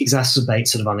maybe exacerbate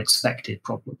sort of unexpected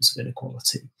problems of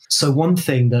inequality. So one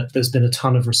thing that there's been a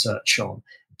ton of research on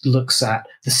looks at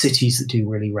the cities that do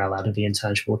really well out of the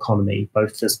intangible economy.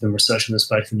 There's been research on this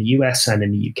both in the US and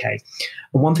in the UK.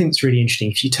 And one thing that's really interesting,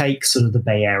 if you take sort of the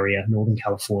Bay Area, Northern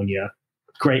California,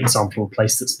 great example of a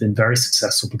place that's been very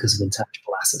successful because of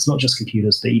intangible assets, not just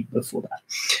computers, but even before that.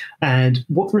 And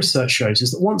what the research shows is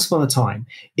that once upon a time,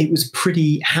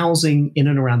 housing in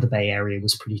and around the Bay Area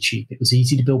was pretty cheap. It was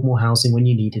easy to build more housing when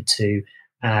you needed to,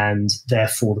 and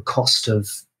therefore the cost of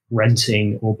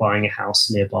renting or buying a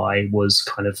house nearby was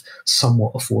kind of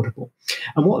somewhat affordable.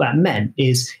 And what that meant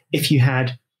is if you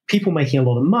had people making a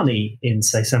lot of money in,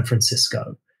 say, San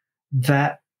Francisco,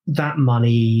 that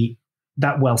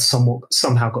wealth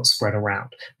somehow got spread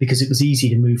around because it was easy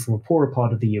to move from a poorer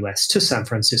part of the US to San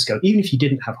Francisco, even if you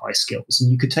didn't have high skills,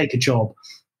 and you could take a job.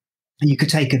 And you could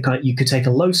take a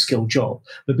low-skill job,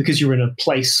 but because you're in a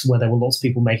place where there were lots of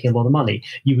people making a lot of money,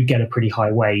 you would get a pretty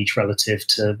high wage relative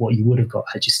to what you would have got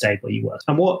had you stayed where you were.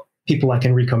 And what people like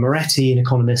Enrico Moretti, an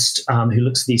economist who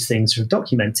looks at these things, have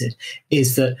documented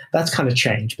is that that's kind of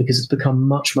changed because it's become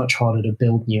much, much harder to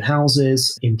build new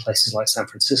houses in places like San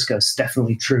Francisco. It's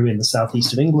definitely true in the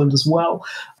southeast of England as well.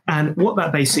 And what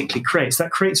that basically creates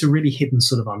a really hidden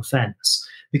sort of unfairness,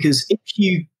 because if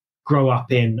you grow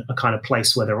up in a kind of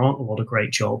place where there aren't a lot of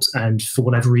great jobs, and for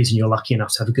whatever reason you're lucky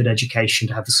enough to have a good education,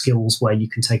 to have the skills where you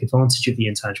can take advantage of the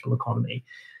intangible economy,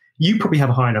 you probably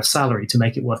have a high enough salary to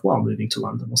make it worthwhile moving to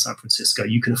London or San Francisco.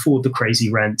 You can afford the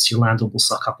crazy rents, your landlord will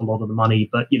suck up a lot of the money,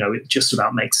 but it just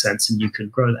about makes sense and you can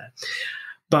grow there.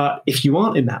 But if you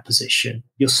aren't in that position,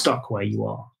 you're stuck where you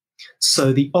are.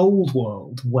 So the old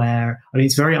world where,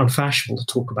 it's very unfashionable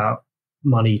to talk about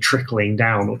money trickling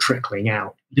down or trickling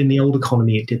out. In the old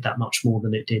economy, it did that much more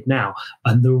than it did now.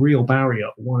 And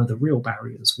one of the real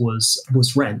barriers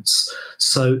was rents.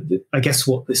 So I guess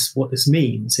what this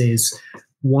means is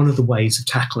one of the ways of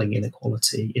tackling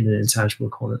inequality in an intangible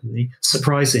economy,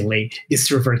 surprisingly, is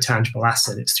through a very tangible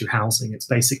asset. It's through housing. It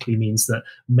basically means that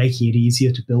making it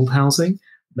easier to build housing,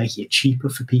 making it cheaper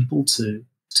for people to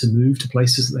move to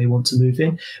places that they want to move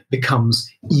in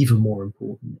becomes even more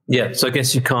important. Yeah, so I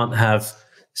guess you can't have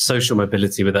social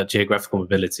mobility without geographical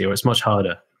mobility, or it's much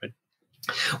harder. Right?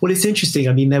 Well, it's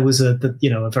interesting. There was a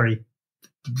very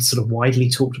sort of widely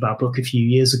talked about book a few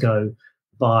years ago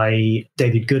by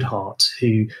David Goodhart,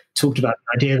 who talked about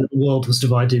the idea that the world was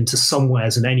divided into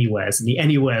somewheres and anywheres, and the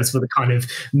anywheres were the kind of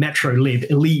metro-lib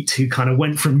elite who kind of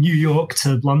went from New York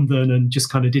to London and just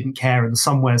kind of didn't care, and the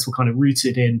somewheres were kind of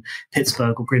rooted in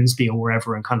Pittsburgh or Grimsby or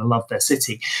wherever and kind of loved their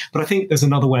city. But I think there's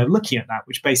another way of looking at that,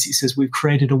 which basically says we've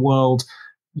created a world,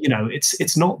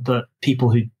 it's not that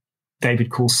people who David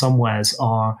calls somewheres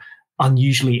are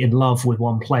unusually in love with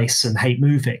one place and hate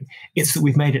moving. It's that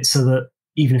we've made it so that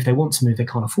even if they want to move, they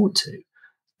can't afford to.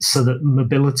 So that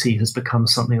mobility has become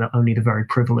something that only the very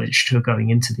privileged who are going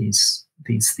into these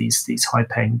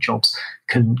high-paying jobs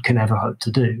can ever hope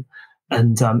to do.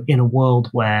 And in a world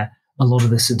where a lot of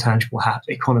this intangible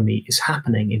economy is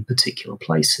happening in particular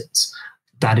places,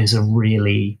 that is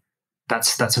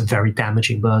that's a very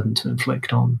damaging burden to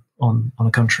inflict on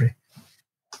a country.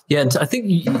 Yeah, and I think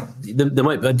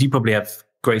you probably have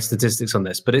great statistics on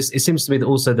this, but it seems to me that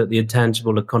also that the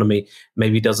intangible economy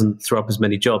maybe doesn't throw up as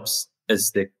many jobs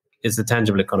as the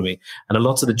tangible economy, and a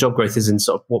lot of the job growth is in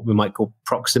sort of what we might call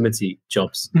proximity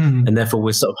jobs, and therefore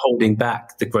we're sort of holding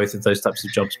back the growth of those types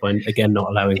of jobs by again not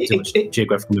allowing too much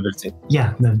geographical mobility.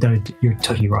 Yeah, no, you're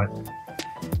totally right.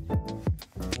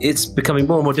 It's becoming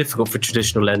more and more difficult for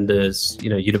traditional lenders,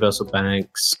 universal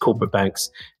banks, corporate banks,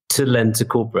 to lend to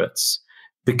corporates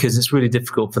because it's really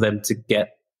difficult for them to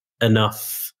get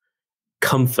enough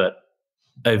comfort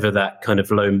over that kind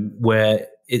of loan where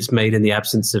it's made in the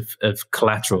absence of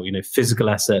collateral, physical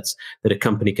assets that a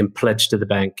company can pledge to the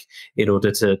bank in order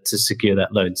to secure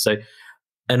that loan. So,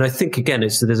 and I think, again,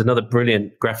 there's another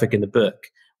brilliant graphic in the book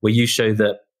where you show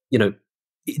that,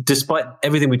 despite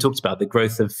everything we talked about, the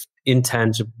growth of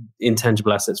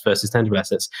intangible assets versus tangible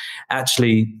assets,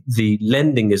 actually the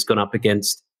lending has gone up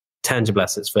against tangible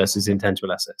assets versus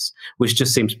intangible assets, which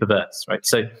just seems perverse, right?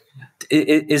 So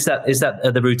is that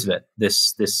at the root of it,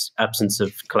 this absence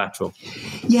of collateral?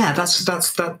 Yeah, that's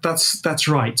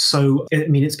right. So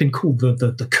it's been called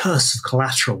the curse of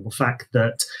collateral, the fact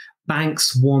that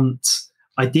banks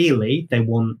ideally they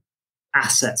want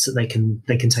assets that they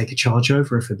can take a charge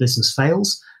over if a business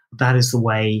fails. That is the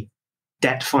way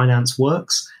debt finance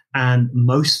works. And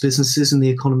most businesses in the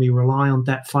economy rely on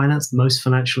debt finance. Most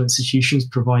financial institutions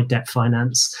provide debt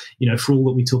finance. For all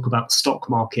that we talk about the stock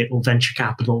market or venture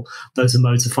capital, those are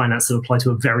modes of finance that apply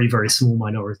to a very, very small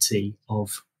minority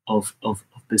of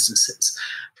businesses.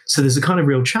 So there's a kind of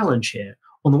real challenge here.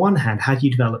 On the one hand, how do you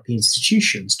develop the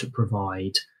institutions to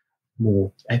provide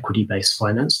more equity-based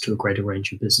finance to a greater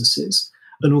range of businesses?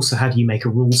 And also, how do you make a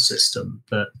rule system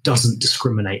that doesn't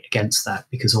discriminate against that?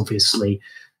 Because obviously,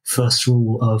 first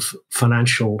rule of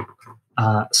financial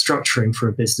structuring for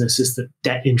a business is that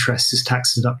debt interest is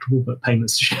tax deductible, but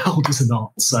payments to shareholders are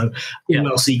not. So all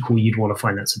else equal, you'd want to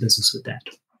finance a business with debt.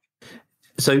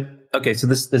 So, okay, so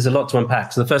there's a lot to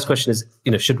unpack. So the first question is,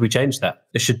 should we change that?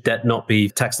 Should debt not be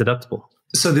tax deductible?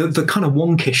 So the kind of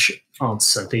wonkish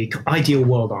answer, the ideal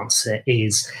world answer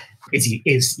is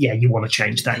yeah, you want to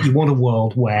change that. You want a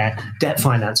world where debt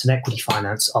finance and equity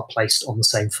finance are placed on the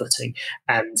same footing.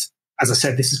 And as I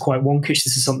said, this is quite wonkish.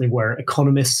 This is something where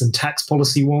economists and tax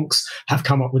policy wonks have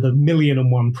come up with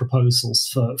 1,000,001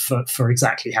 proposals for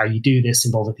exactly how you do this,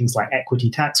 involving things like equity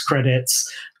tax credits.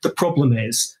 The problem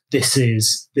is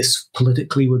this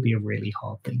politically would be a really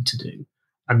hard thing to do.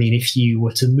 I mean, if you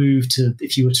were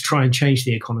to try and change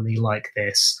the economy like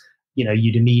this,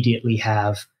 you'd immediately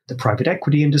have the private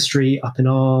equity industry up in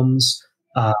arms.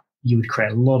 You would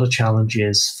create a lot of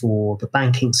challenges for the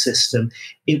banking system.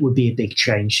 It would be a big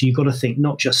change. So you've got to think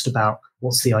not just about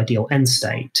what's the ideal end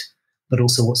state, but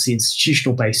also what's the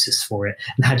institutional basis for it,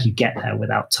 and how do you get there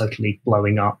without totally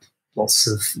blowing up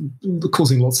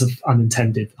causing lots of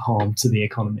unintended harm to the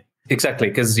economy. Exactly,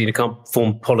 because you can't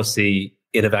form policy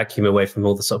in a vacuum away from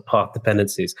all the sort of path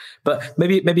dependencies. But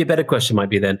maybe a better question might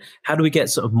be then, how do we get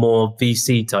sort of more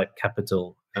VC type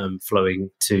capital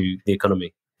flowing to the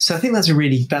economy? So I think that's a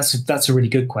really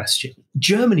good question.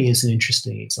 Germany is an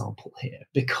interesting example here,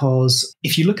 because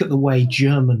if you look at the way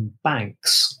German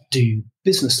banks do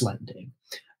business lending,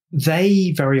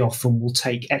 they very often will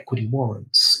take equity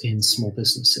warrants in small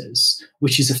businesses,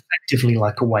 which is effectively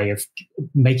like a way of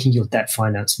making your debt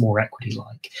finance more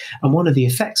equity-like. And one of the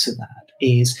effects of that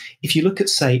is, if you look at,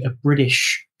 say, a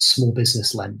British small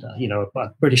business lender, a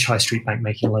British high street bank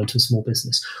making a loan to a small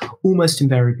business, almost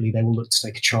invariably they will look to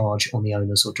take a charge on the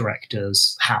owner's or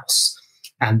director's house.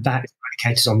 And that is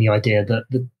predicated on the idea that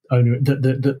the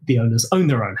owners own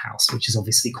their own house, which is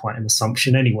obviously quite an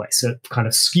assumption anyway. So it kind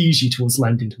of skews you towards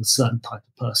lending to a certain type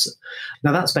of person.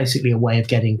 Now, that's basically a way of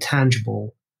getting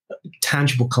tangible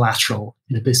collateral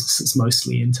in a business that's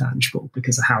mostly intangible,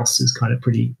 because a house is kind of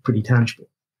pretty tangible.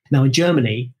 Now, in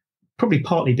Germany, probably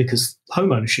partly because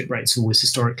home ownership rates have always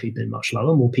historically been much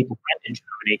lower, more people rent in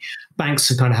Germany, banks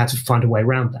have kind of had to find a way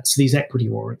around that. So these equity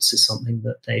warrants is something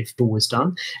that they've always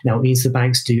done. Now, it means the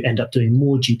banks do end up doing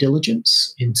more due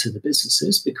diligence into the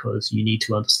businesses, because you need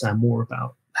to understand more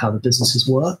about how the businesses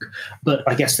work. But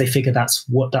I guess they figure that's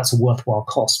a worthwhile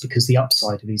cost, because the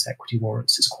upside of these equity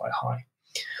warrants is quite high.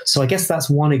 So I guess that's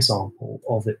one example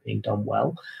of it being done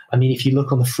well. I mean, if you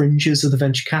look on the fringes of the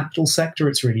venture capital sector,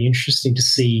 it's really interesting to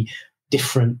see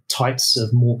different types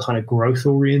of more kind of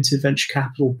growth-oriented venture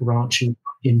capital branching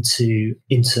into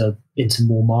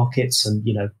more markets. And,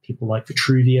 people like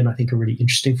Vitruvian, I think, are really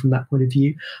interesting from that point of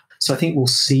view. So I think we'll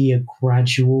see a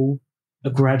gradual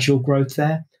growth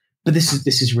there. But this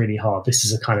is really hard. This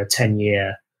is a kind of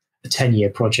 10-year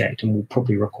project, and will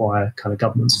probably require kind of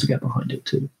governments to get behind it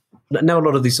too. Now, a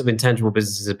lot of these sort of intangible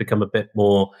businesses have become a bit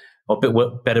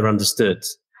better understood.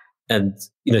 And,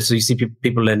 so you see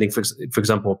people lending, for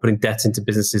example, putting debt into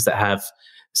businesses that have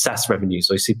SaaS revenues,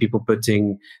 or you see people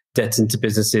putting debt into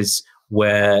businesses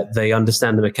where they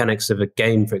understand the mechanics of a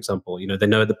game, for example. They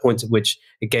know at the point at which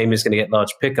a game is going to get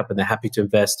large pickup, and they're happy to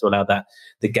invest to allow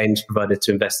the games provider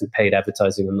to invest in paid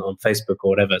advertising on Facebook or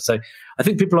whatever. So I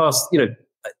think people ask,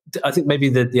 I think maybe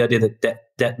the idea that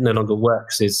debt no longer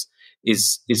works is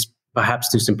perhaps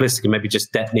too simplistic, and maybe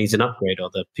just debt needs an upgrade, or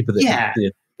the people that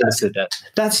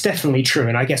That's definitely true.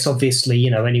 And I guess obviously,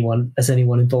 anyone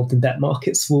involved in debt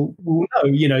markets will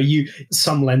know,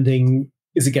 some lending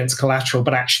is against collateral,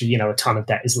 but actually, a ton of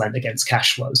debt is lent against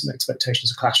cash flows and expectations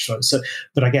of cash flows. So,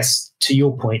 but I guess to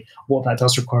your point, what that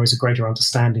does require is a greater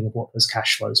understanding of what those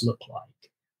cash flows look like.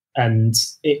 And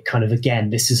it kind of, again,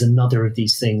 this is another of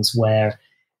these things where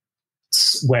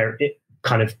it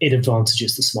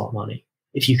advantages the smart money.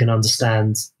 If you can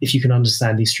understand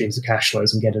these streams of cash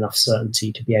flows and get enough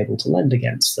certainty to be able to lend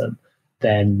against them,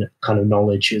 then kind of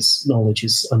knowledge is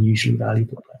unusually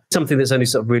valuable. Something that's only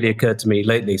sort of really occurred to me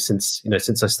lately since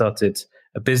I started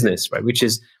a business, right? Which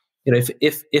is,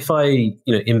 if I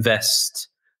invest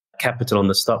capital on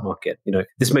the stock market,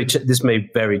 this may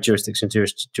vary jurisdiction to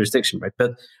jurisdiction, right?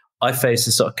 But I face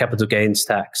a sort of capital gains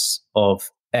tax of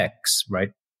X,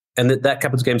 right? And that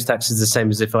capital gains tax is the same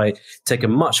as if I take a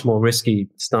much more risky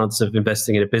stance of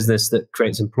investing in a business that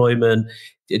creates employment,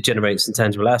 it generates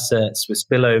intangible assets with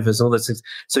spillovers and all those things.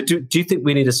 So do you think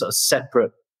we need a sort of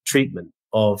separate treatment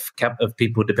of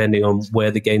people depending on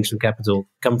where the gains from capital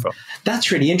come from?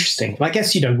 That's really interesting. I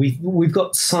guess, we've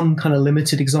got some kind of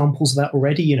limited examples of that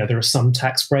already. There are some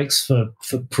tax breaks for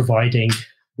providing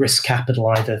risk capital,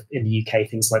 either in the UK,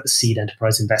 things like the Seed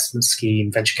Enterprise Investment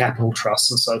Scheme, venture capital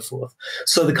trusts, and so forth.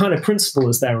 So the kind of principle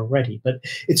is there already. But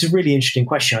it's a really interesting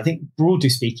question. I think, broadly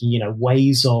speaking,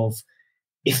 ways of,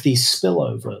 if these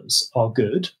spillovers are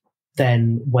good,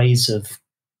 then ways of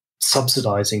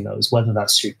subsidizing those, whether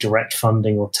that's through direct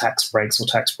funding or tax breaks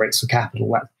for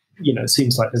capital, that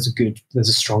seems like there's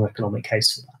a strong economic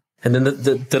case for that. And then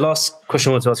the last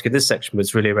question I wanted to ask you in this section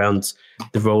was really around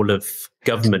the role of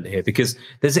government here, because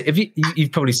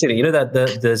you've probably seen it,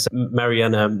 that there's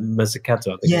Mariana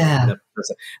Mazzucato, I think,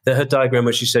 her diagram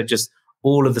where she showed just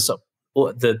all of the sort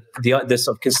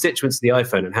of constituents of the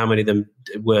iPhone and how many of them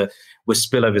were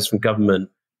spillovers from government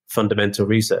fundamental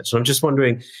research. And I'm just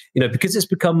wondering, because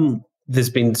there's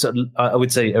been sort of, I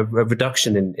would say, a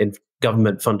reduction in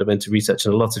government fundamental research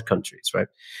in a lot of countries, right?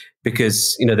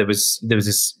 Because there was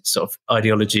this sort of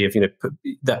ideology of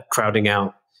that crowding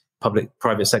out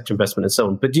private sector investment and so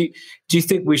on. But do you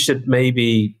think we should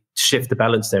maybe shift the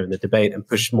balance there in the debate and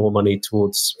push more money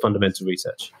towards fundamental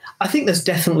research? I think there's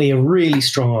definitely a really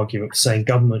strong argument for saying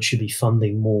government should be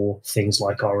funding more things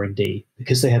like R&D,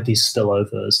 because they have these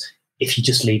spillovers. If you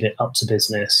just leave it up to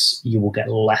business, you will get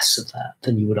less of that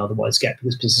than you would otherwise get,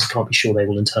 because businesses can't be sure they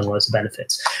will internalize the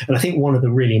benefits. And I think one of the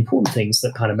really important things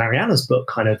that kind of Mariana's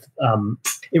book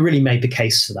it really made the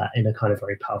case for that in a kind of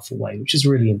very powerful way, which is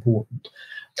really important.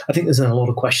 I think there's a lot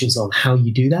of questions on how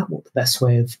you do that, what the best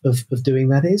way of doing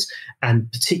that is,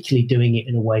 and particularly doing it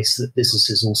in a way so that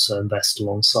businesses also invest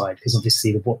alongside. Because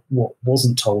obviously what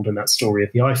wasn't told in that story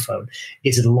of the iPhone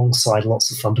is that alongside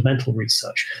lots of fundamental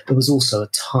research, there was also a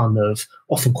ton of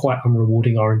often quite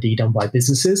unrewarding R&D done by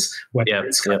businesses, whether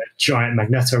it's kind of giant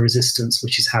magnetoresistance,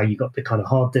 which is how you got the kind of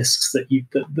hard disks that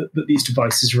these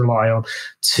devices rely on,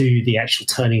 to the actual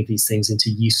turning of these things into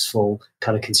useful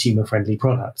kind of consumer-friendly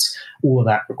products. All of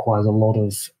that requires a lot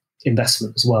of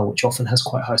investment as well, which often has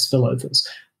quite high spillovers.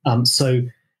 So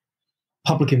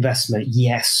public investment,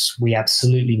 yes, we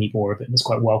absolutely need more of it. And it's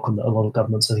quite welcome that a lot of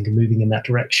governments, I think, are moving in that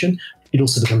direction. It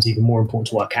also becomes even more important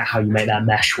to work out how you make that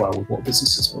mesh well with what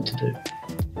businesses want to do.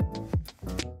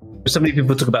 So many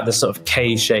people talk about this sort of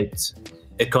K-shaped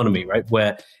economy, right?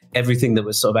 Where everything that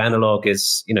was sort of analog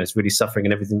is really suffering,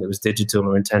 and everything that was digital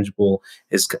or intangible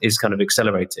is kind of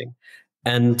accelerating.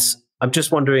 And I'm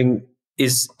just wondering,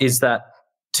 is that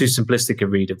too simplistic a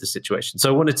read of the situation?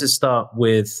 So I wanted to start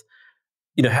with,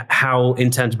 how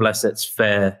intangible assets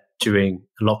fare during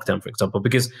a lockdown, for example,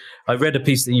 because I read a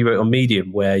piece that you wrote on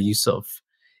Medium where you sort of,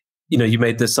 you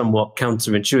made the somewhat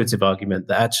counterintuitive argument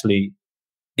that actually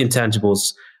intangible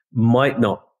assets might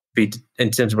not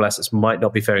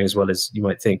be faring as well as you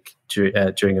might think during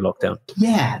a lockdown.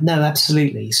 Yeah, no,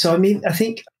 absolutely. So, I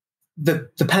think the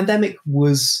pandemic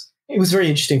was very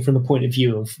interesting from the point of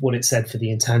view of what it said for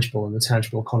the intangible and the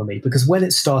tangible economy, because when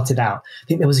it started out, I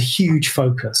think there was a huge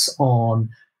focus on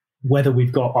whether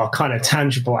we've got our kind of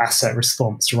tangible asset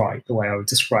response right, the way I would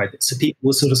describe it. So people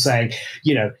were sort of saying,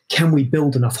 can we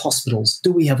build enough hospitals?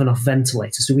 Do we have enough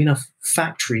ventilators? Do we have enough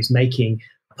factories making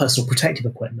personal protective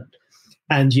equipment?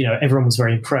 And, everyone was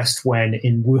very impressed when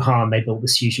in Wuhan they built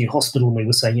this huge new hospital, and we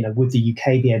were saying, would the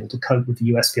UK be able to cope? Would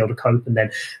the US be able to cope? And then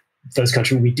those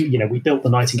countries, we built the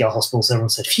Nightingale hospitals. Everyone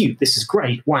said, phew, this is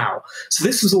great. Wow. So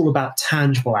this was all about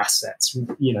tangible assets,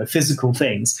 physical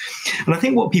things. And I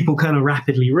think what people kind of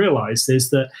rapidly realized is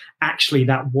that actually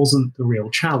that wasn't the real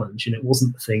challenge. And it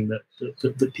wasn't the thing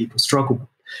that people struggled with,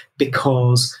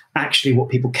 because actually what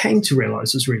people came to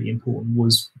realize was really important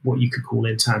was what you could call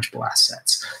intangible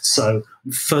assets. So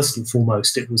first and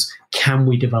foremost, it was, can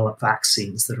we develop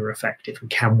vaccines that are effective, and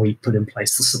can we put in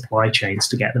place the supply chains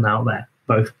to get them out there?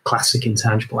 Both classic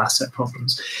intangible asset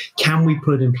problems. Can we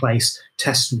put in place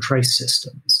test and trace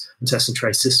systems? And test and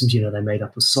trace systems, they're made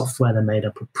up of software, they're made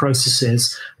up of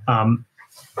processes,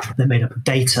 they're made up of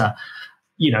data.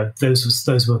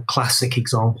 Those were classic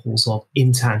examples of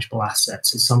intangible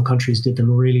assets. And some countries did them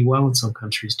really well, and some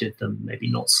countries did them maybe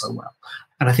not so well.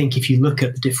 And I think if you look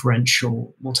at the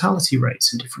differential mortality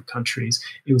rates in different countries,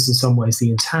 it was in some ways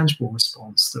the intangible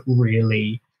response that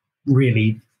really,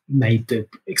 really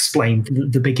explained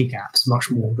the bigger gaps much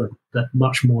more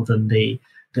than the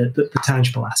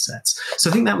tangible assets. So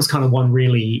I think that was kind of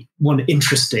one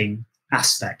interesting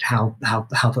aspect, how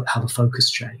the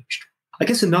focus changed. I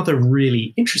guess another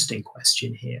really interesting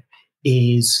question here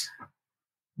is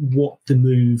what the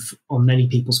move on many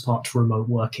people's part to remote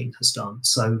working has done.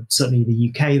 So certainly in the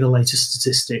UK, the latest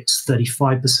statistics,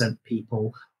 35% of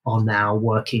people are now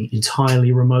working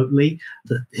entirely remotely.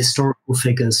 The historical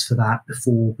figures for that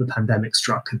before the pandemic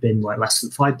struck have been like less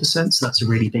than 5%. So that's a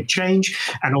really big change.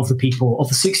 And of the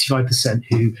 65%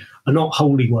 who are not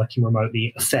wholly working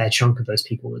remotely, a fair chunk of those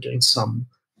people are doing some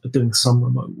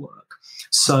remote work.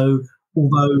 So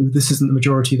although this isn't the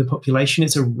majority of the population,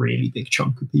 it's a really big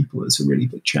chunk of people. It's a really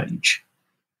big change.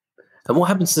 And what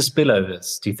happens to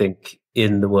spillovers, do you think,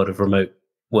 in the world of remote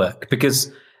work?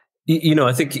 Because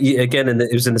I think, again,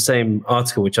 it was in the same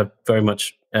article, which I very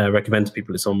much recommend to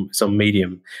people. It's on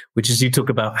Medium, which is you talk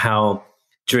about how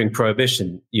during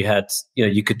Prohibition,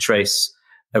 you could trace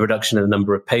a reduction in the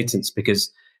number of patents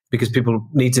because people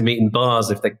need to meet in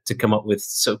bars to come up with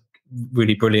so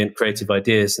really brilliant creative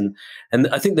ideas. And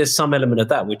I think there's some element of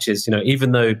that, which is,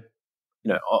 even though,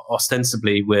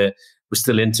 ostensibly we're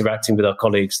still interacting with our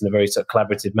colleagues in a very sort of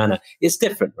collaborative manner. It's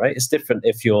different, right? It's different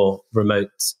if you're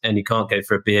remote and you can't go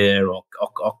for a beer or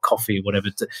coffee or whatever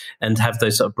and have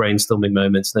those sort of brainstorming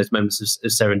moments, those moments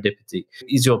of serendipity.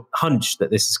 Is your hunch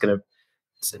that this is going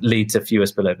to lead to fewer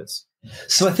spillovers?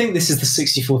 So I think this is the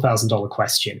 $64,000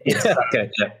 question.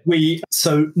 Okay, yeah.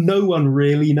 So no one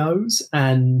really knows.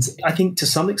 And I think to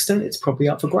some extent it's probably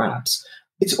up for grabs.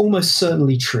 It's almost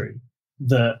certainly true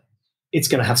that it's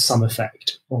going to have some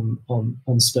effect on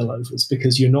spillovers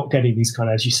because you're not getting these kind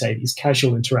of, as you say, these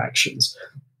casual interactions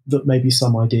that maybe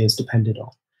some ideas depended on.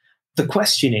 The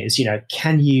question is,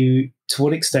 to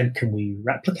what extent can we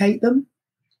replicate them?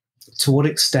 To what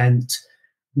extent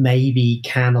maybe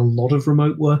can a lot of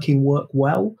remote working work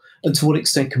well? And to what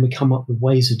extent can we come up with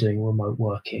ways of doing remote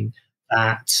working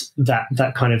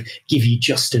that kind of give you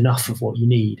just enough of what you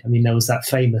need? I mean, there was that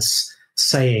famous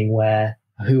saying where,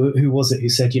 who was it who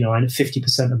said, I know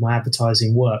 50% of my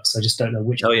advertising works, I just don't know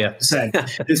which percent.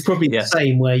 It's probably the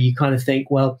same where you kind of think,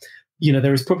 well,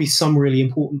 there is probably some really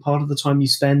important part of the time you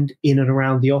spend in and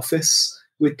around the office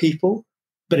with people,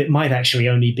 but it might actually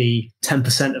only be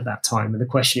 10% of that time. And the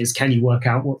question is, can you work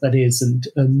out what that is and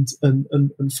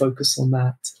focus on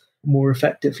that more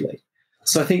effectively?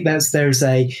 So I think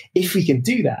if we can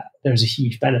do that, there's a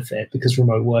huge benefit because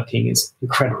remote working is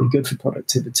incredibly good for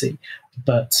productivity.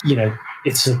 But,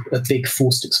 it's a big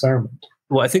forced experiment.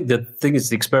 Well, I think the thing is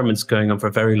the experiment's going on for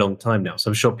a very long time now.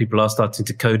 So I'm sure people are starting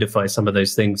to codify some of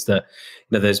those things that,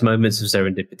 those moments of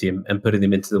serendipity and putting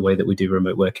them into the way that we do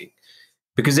remote working.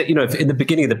 Because, in the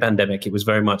beginning of the pandemic, it was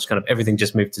very much kind of everything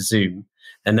just moved to Zoom.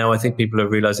 And now I think people are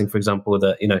realizing, for example,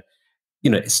 that,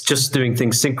 it's just doing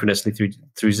things synchronously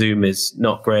through Zoom is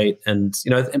not great. And,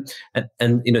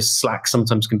 Slack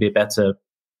sometimes can be a better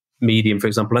medium, for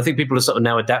example. I think people are sort of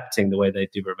now adapting the way they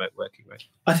do remote working, right?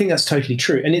 I think that's totally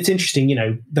true. And it's interesting,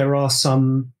 there are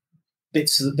some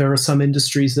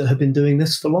industries that have been doing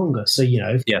this for longer. So,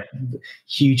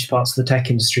 huge parts of the tech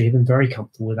industry have been very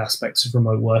comfortable with aspects of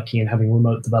remote working and having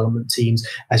remote development teams,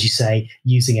 as you say,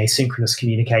 using asynchronous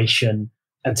communication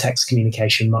and text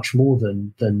communication much more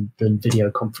than video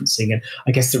conferencing. And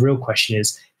I guess the real question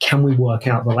is, can we work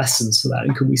out the lessons for that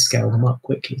and can we scale them up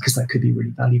quickly? Because that could be really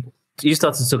valuable. You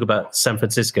started to talk about San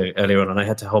Francisco earlier on, and I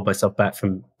had to hold myself back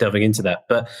from delving into that.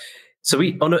 But so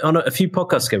we on a few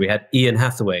podcasts ago, we had Ian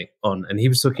Hathaway on, and he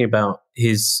was talking about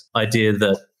his idea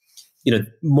that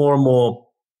more and more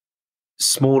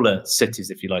smaller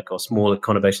cities, if you like, or smaller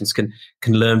conurbations can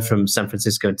learn from San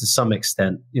Francisco and to some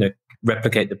extent,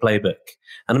 replicate the playbook.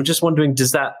 And I'm just wondering,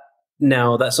 does that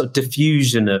sort of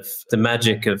diffusion of the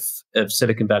magic of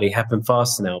Silicon Valley happen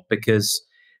faster now because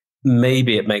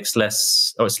maybe it's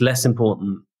less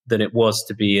important than it was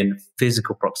to be in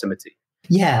physical proximity?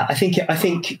 Yeah, I think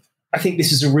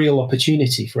this is a real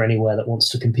opportunity for anywhere that wants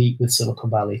to compete with Silicon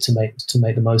Valley to make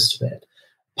the most of it.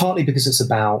 Partly because it's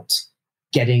about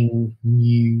getting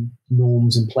new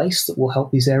norms in place that will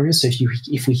help these areas. So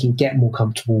if we can get more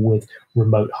comfortable with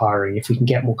remote hiring, if we can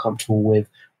get more comfortable with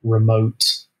remote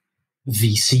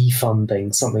VC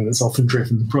funding, something that's often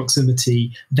driven the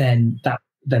proximity, then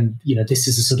this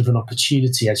is a sort of an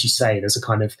opportunity, as you say. There's a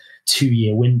kind of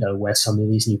 2-year window where some of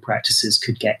these new practices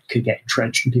could get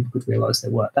entrenched and people could realize they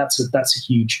work. That's a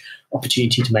huge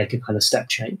opportunity to make a kind of step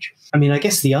change. I mean, I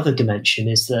guess the other dimension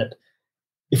is that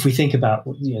if we think about,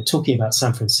 talking about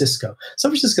San Francisco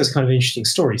is kind of an interesting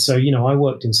story. So, I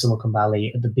worked in Silicon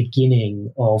Valley at the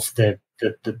beginning of the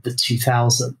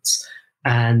 2000s.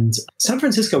 And San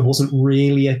Francisco wasn't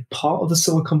really a part of the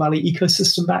Silicon Valley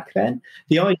ecosystem back then.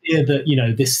 The idea that,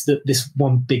 this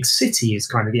one big city is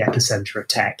kind of the epicenter of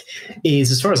tech is,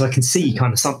 as far as I can see,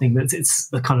 kind of something that it's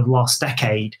the kind of last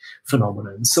decade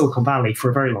phenomenon. Silicon Valley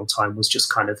for a very long time was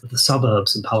just kind of the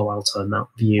suburbs in Palo Alto and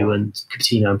Mountain View and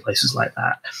Cupertino and places like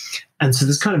that. And so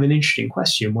there's kind of an interesting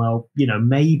question. Well,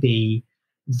 maybe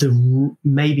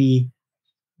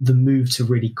the move to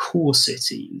really core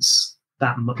cities,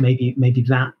 that maybe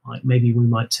we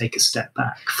might take a step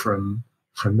back from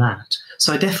that.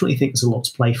 So I definitely think there's a lot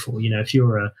to play for. If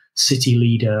you're a city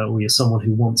leader or you're someone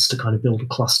who wants to kind of build a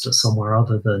cluster somewhere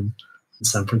other than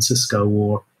San Francisco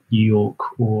or New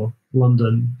York or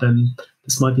London, then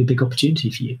this might be a big opportunity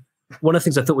for you. One of the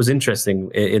things I thought was interesting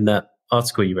in that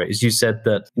article you wrote is you said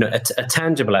that a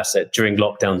tangible asset during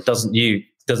lockdown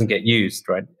doesn't get used,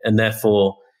 right? And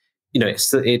therefore,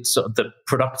 it's sort of the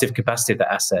productive capacity of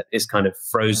that asset is kind of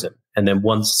frozen. And then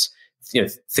once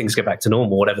things go back to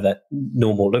normal, whatever that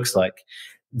normal looks like,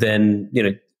 then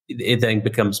it then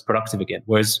becomes productive again.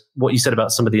 Whereas what you said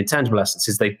about some of the intangible assets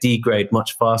is they degrade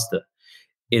much faster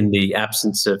in the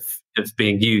absence of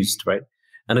being used, right?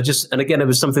 And again, it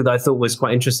was something that I thought was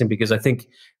quite interesting because I think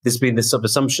there's been this sort of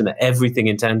assumption that everything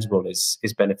intangible is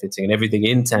benefiting and everything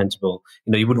intangible,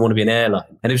 you wouldn't want to be an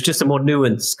airline. And it was just a more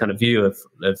nuanced kind of view of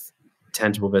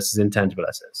tangible versus intangible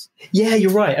assets. Yeah,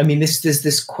 you're right. I mean, there's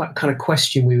this kind of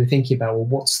question we were thinking about, well,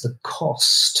 what's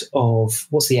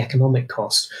the economic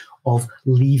cost of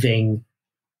leaving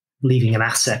an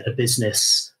asset, a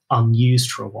business,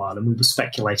 unused for a while? And we were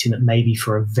speculating that maybe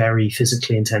for a very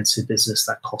physically intensive business,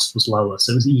 that cost was lower.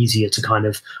 So it was easier to kind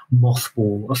of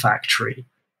mothball a factory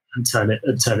and turn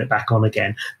it back on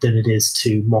again than it is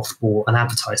to mothball an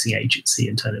advertising agency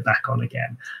and turn it back on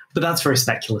again. But that's very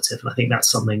speculative. And I think that's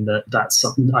something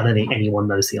I don't think anyone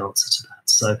knows the answer to that.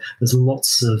 So there's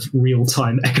lots of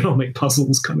real-time economic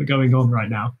puzzles kind of going on right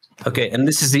now. Okay. And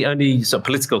this is the only sort of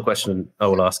political question I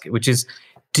will ask, which is,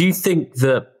 do you think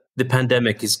that the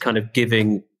pandemic is kind of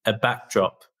giving a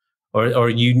backdrop or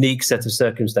a unique set of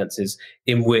circumstances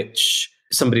in which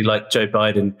somebody like Joe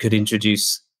Biden could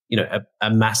introduce, a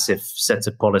massive set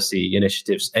of policy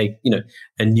initiatives, a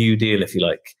New Deal, if you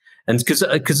like? And because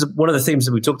one of the themes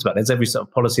that we talked about is every sort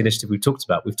of policy initiative we've talked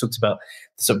about the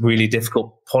sort of really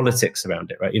difficult politics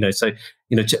around it, right? So,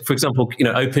 for example,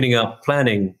 opening up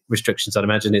planning restrictions, I'd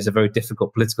imagine, is a very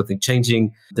difficult political thing.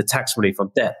 Changing the tax relief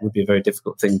on debt would be a very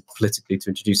difficult thing politically to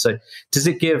introduce. So does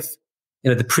it give,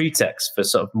 the pretext for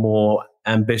sort of more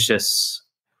ambitious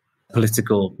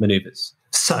political maneuvers?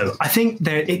 So I think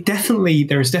there is definitely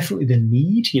the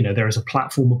need. There is a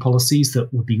platform of policies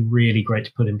that would be really great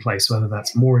to put in place, whether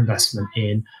that's more investment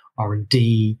in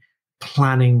R&D,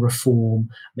 planning reform,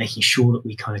 making sure that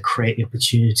we kind of create the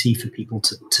opportunity for people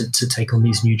to take on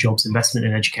these new jobs, investment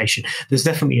in education. There's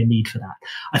definitely a need for that.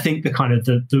 I think the kind of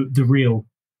the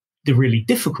really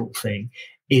difficult thing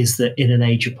is that in an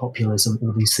age of populism,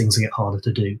 all these things get harder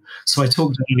to do. So I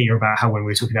talked earlier about how when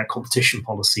we were talking about competition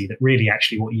policy, that really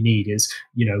actually what you need is,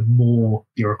 more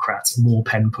bureaucrats, more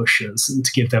pen pushers, and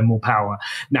to give them more power.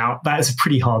 Now, that is a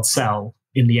pretty hard sell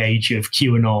in the age of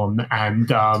QAnon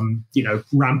and,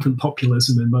 rampant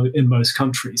populism in most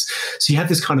countries. So you have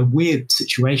this kind of weird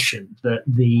situation that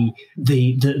the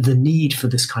need for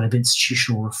this kind of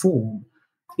institutional reform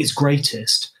is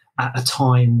greatest at a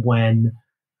time when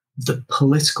the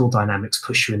political dynamics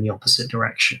push you in the opposite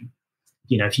direction.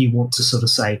 If you want to sort of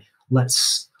say,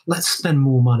 let's spend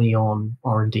more money on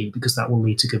R&D because that will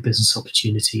lead to good business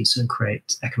opportunities and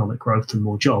create economic growth and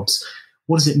more jobs.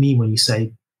 What does it mean when you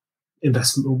say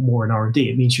invest more in R&D?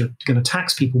 It means you're going to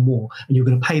tax people more and you're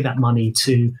going to pay that money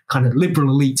to kind of liberal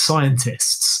elite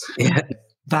scientists. Yeah.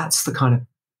 That's the kind of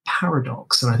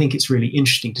paradox. And I think it's really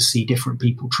interesting to see different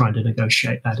people trying to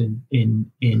negotiate that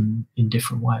in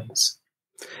different ways.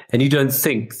 And you don't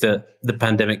think that the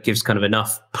pandemic gives kind of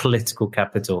enough political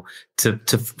capital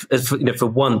for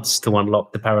once to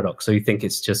unlock the paradox? So you think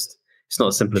it's not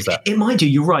as simple as that? It might do.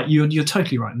 You're right. You're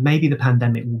totally right. Maybe the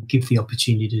pandemic will give the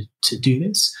opportunity to do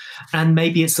this, and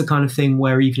maybe it's the kind of thing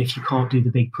where even if you can't do the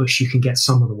big push, you can get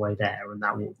some of the way there, and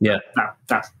that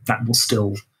will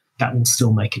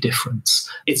still make a difference.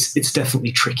 It's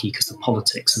definitely tricky because the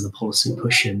politics and the policy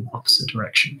push in opposite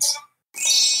directions.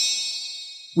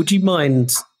 Would you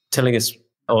mind telling us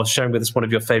or sharing with us one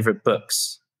of your favorite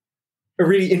books? A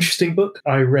really interesting book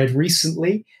I read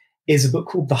recently is a book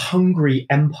called The Hungry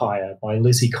Empire by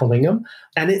Lizzie Collingham.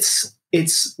 And it's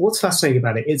what's fascinating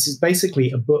about it, it's basically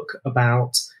a book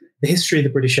about the history of the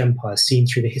British Empire seen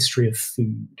through the history of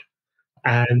food.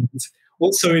 And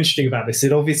what's so interesting about this,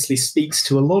 it obviously speaks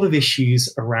to a lot of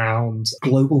issues around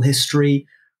global history,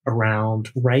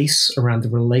 around race, around the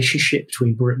relationship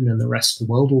between Britain and the rest of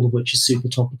the world, all of which is super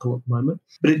topical at the moment.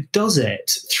 But it does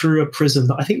it through a prism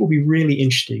that I think will be really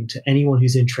interesting to anyone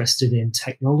who's interested in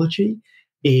technology,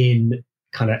 in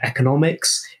kind of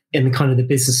economics, in the kind of the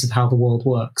business of how the world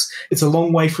works. It's a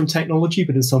long way from technology,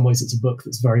 but in some ways it's a book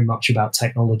that's very much about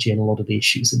technology and a lot of the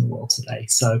issues in the world today.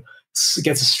 So it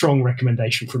gets a strong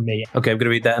recommendation from me. Okay, I'm going to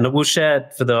read that. And we'll share,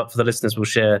 for the listeners, we'll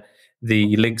share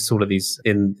the links to all of these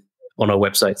on our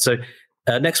website. So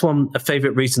next one, a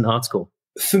favorite recent article.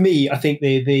 For me, I think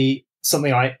the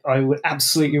something I would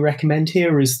absolutely recommend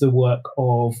here is the work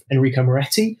of Enrico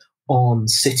Moretti on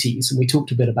cities. And we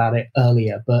talked a bit about it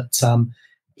earlier, but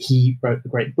he wrote a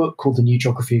great book called The New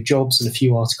Geography of Jobs and a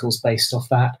few articles based off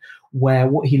that, where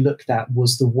what he looked at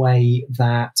was the way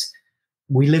that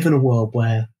we live in a world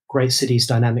where great cities,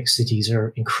 dynamic cities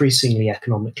are increasingly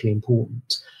economically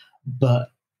important. But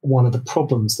one of the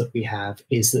problems that we have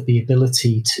is that the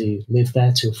ability to live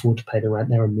there, to afford to pay the rent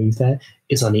there and move there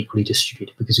is unequally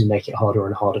distributed because we make it harder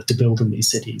and harder to build in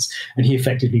these cities. And he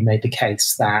effectively made the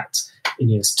case that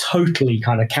it's totally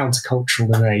kind of countercultural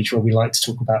in an age where we like to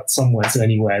talk about somewheres and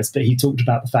anywheres, but he talked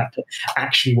about the fact that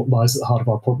actually what lies at the heart of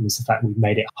our problem is the fact we've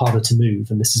made it harder to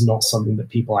move, and this is not something that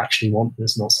people actually want, and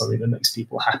it's not something that makes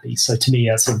people happy. So to me,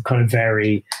 that's a kind of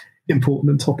very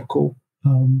important and topical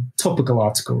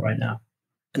article right now.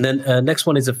 And then next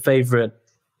one is a favorite.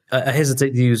 I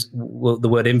hesitate to use the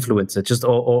word influencer, just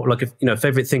or like a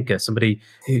favorite thinker, somebody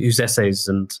whose essays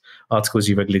and articles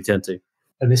you regularly turn to.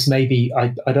 And this may be,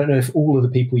 I don't know if all of the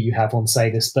people you have on say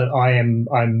this, but I'm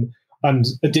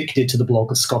addicted to the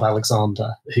blog of Scott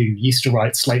Alexander, who used to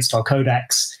write Slate Star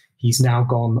Codex. He's now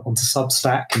gone onto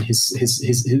Substack, and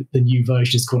the new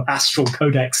version is called Astral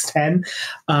Codex 10.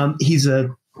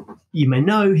 You may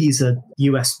know he's a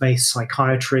US-based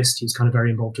psychiatrist. He's kind of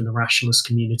very involved in the rationalist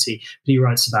community. But he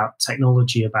writes about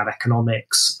technology, about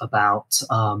economics, about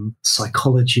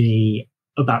psychology,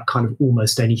 about kind of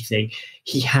almost anything.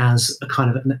 He has a kind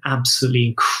of an absolutely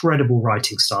incredible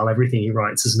writing style. Everything he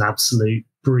writes is an absolute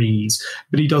breeze,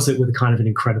 but he does it with a kind of an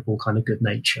incredible kind of good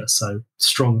nature. So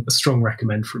a strong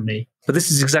recommend from me. But this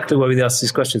is exactly why we ask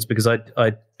these questions, because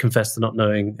I confess to not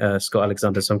knowing Scott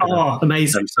Alexander. So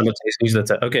amazing. His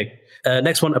newsletter. Okay.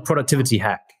 Next one, a productivity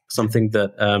hack, something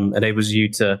that enables you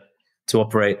to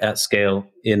operate at scale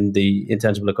in the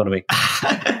intangible economy.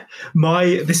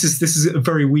 This is a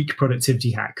very weak productivity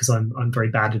hack because I'm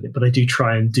very bad at it, but I do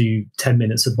try and do 10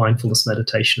 minutes of mindfulness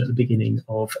meditation at the beginning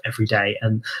of every day,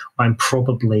 and I'm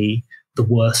probably the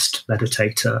worst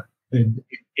meditator in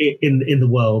the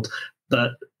world.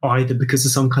 But either because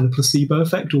of some kind of placebo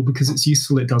effect or because it's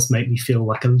useful, it does make me feel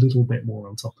like a little bit more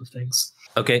on top of things.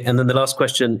 Okay, and then the last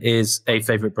question is a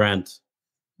favorite brand.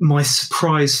 My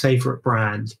surprise favorite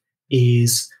brand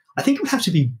is, I think it would have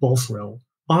to be Bovril.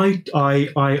 I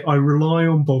rely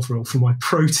on Bovril for my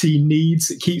protein needs.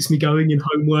 It keeps me going in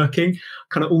home working.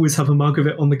 Kind of always have a mug of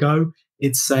it on the go.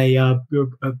 It's a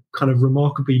kind of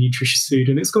remarkably nutritious food,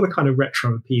 and it's got a kind of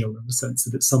retro appeal in the sense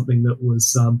that it's something that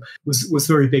was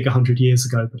very big 100 years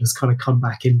ago, but has kind of come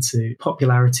back into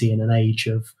popularity in an age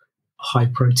of high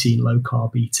protein, low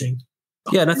carb eating.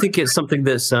 Yeah, and I think it's something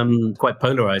that's quite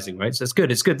polarizing, right? So it's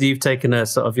good. It's good that you've taken a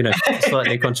sort of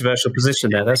slightly controversial position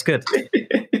there. That's good.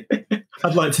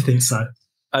 I'd like to think so.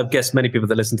 I guess many people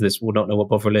that listen to this will not know what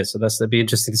Bovril is, so that'd be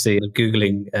interesting to see.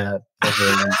 Googling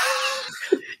Bovril.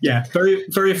 Yeah, very,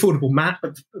 very affordable,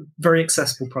 very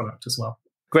accessible product as well.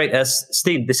 Great.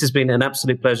 Stian, this has been an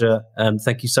absolute pleasure.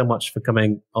 Thank you so much for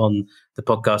coming on the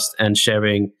podcast and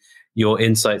sharing your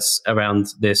insights around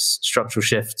this structural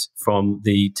shift from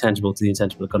the tangible to the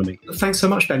intangible economy. Thanks so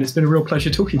much, Ben. It's been a real pleasure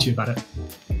talking to you about it.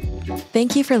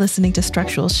 Thank you for listening to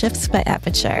Structural Shifts by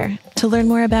Aperture. To learn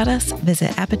more about us,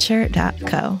 visit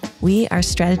aperture.co. We are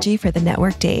strategy for the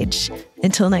networked age.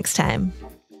 Until next time.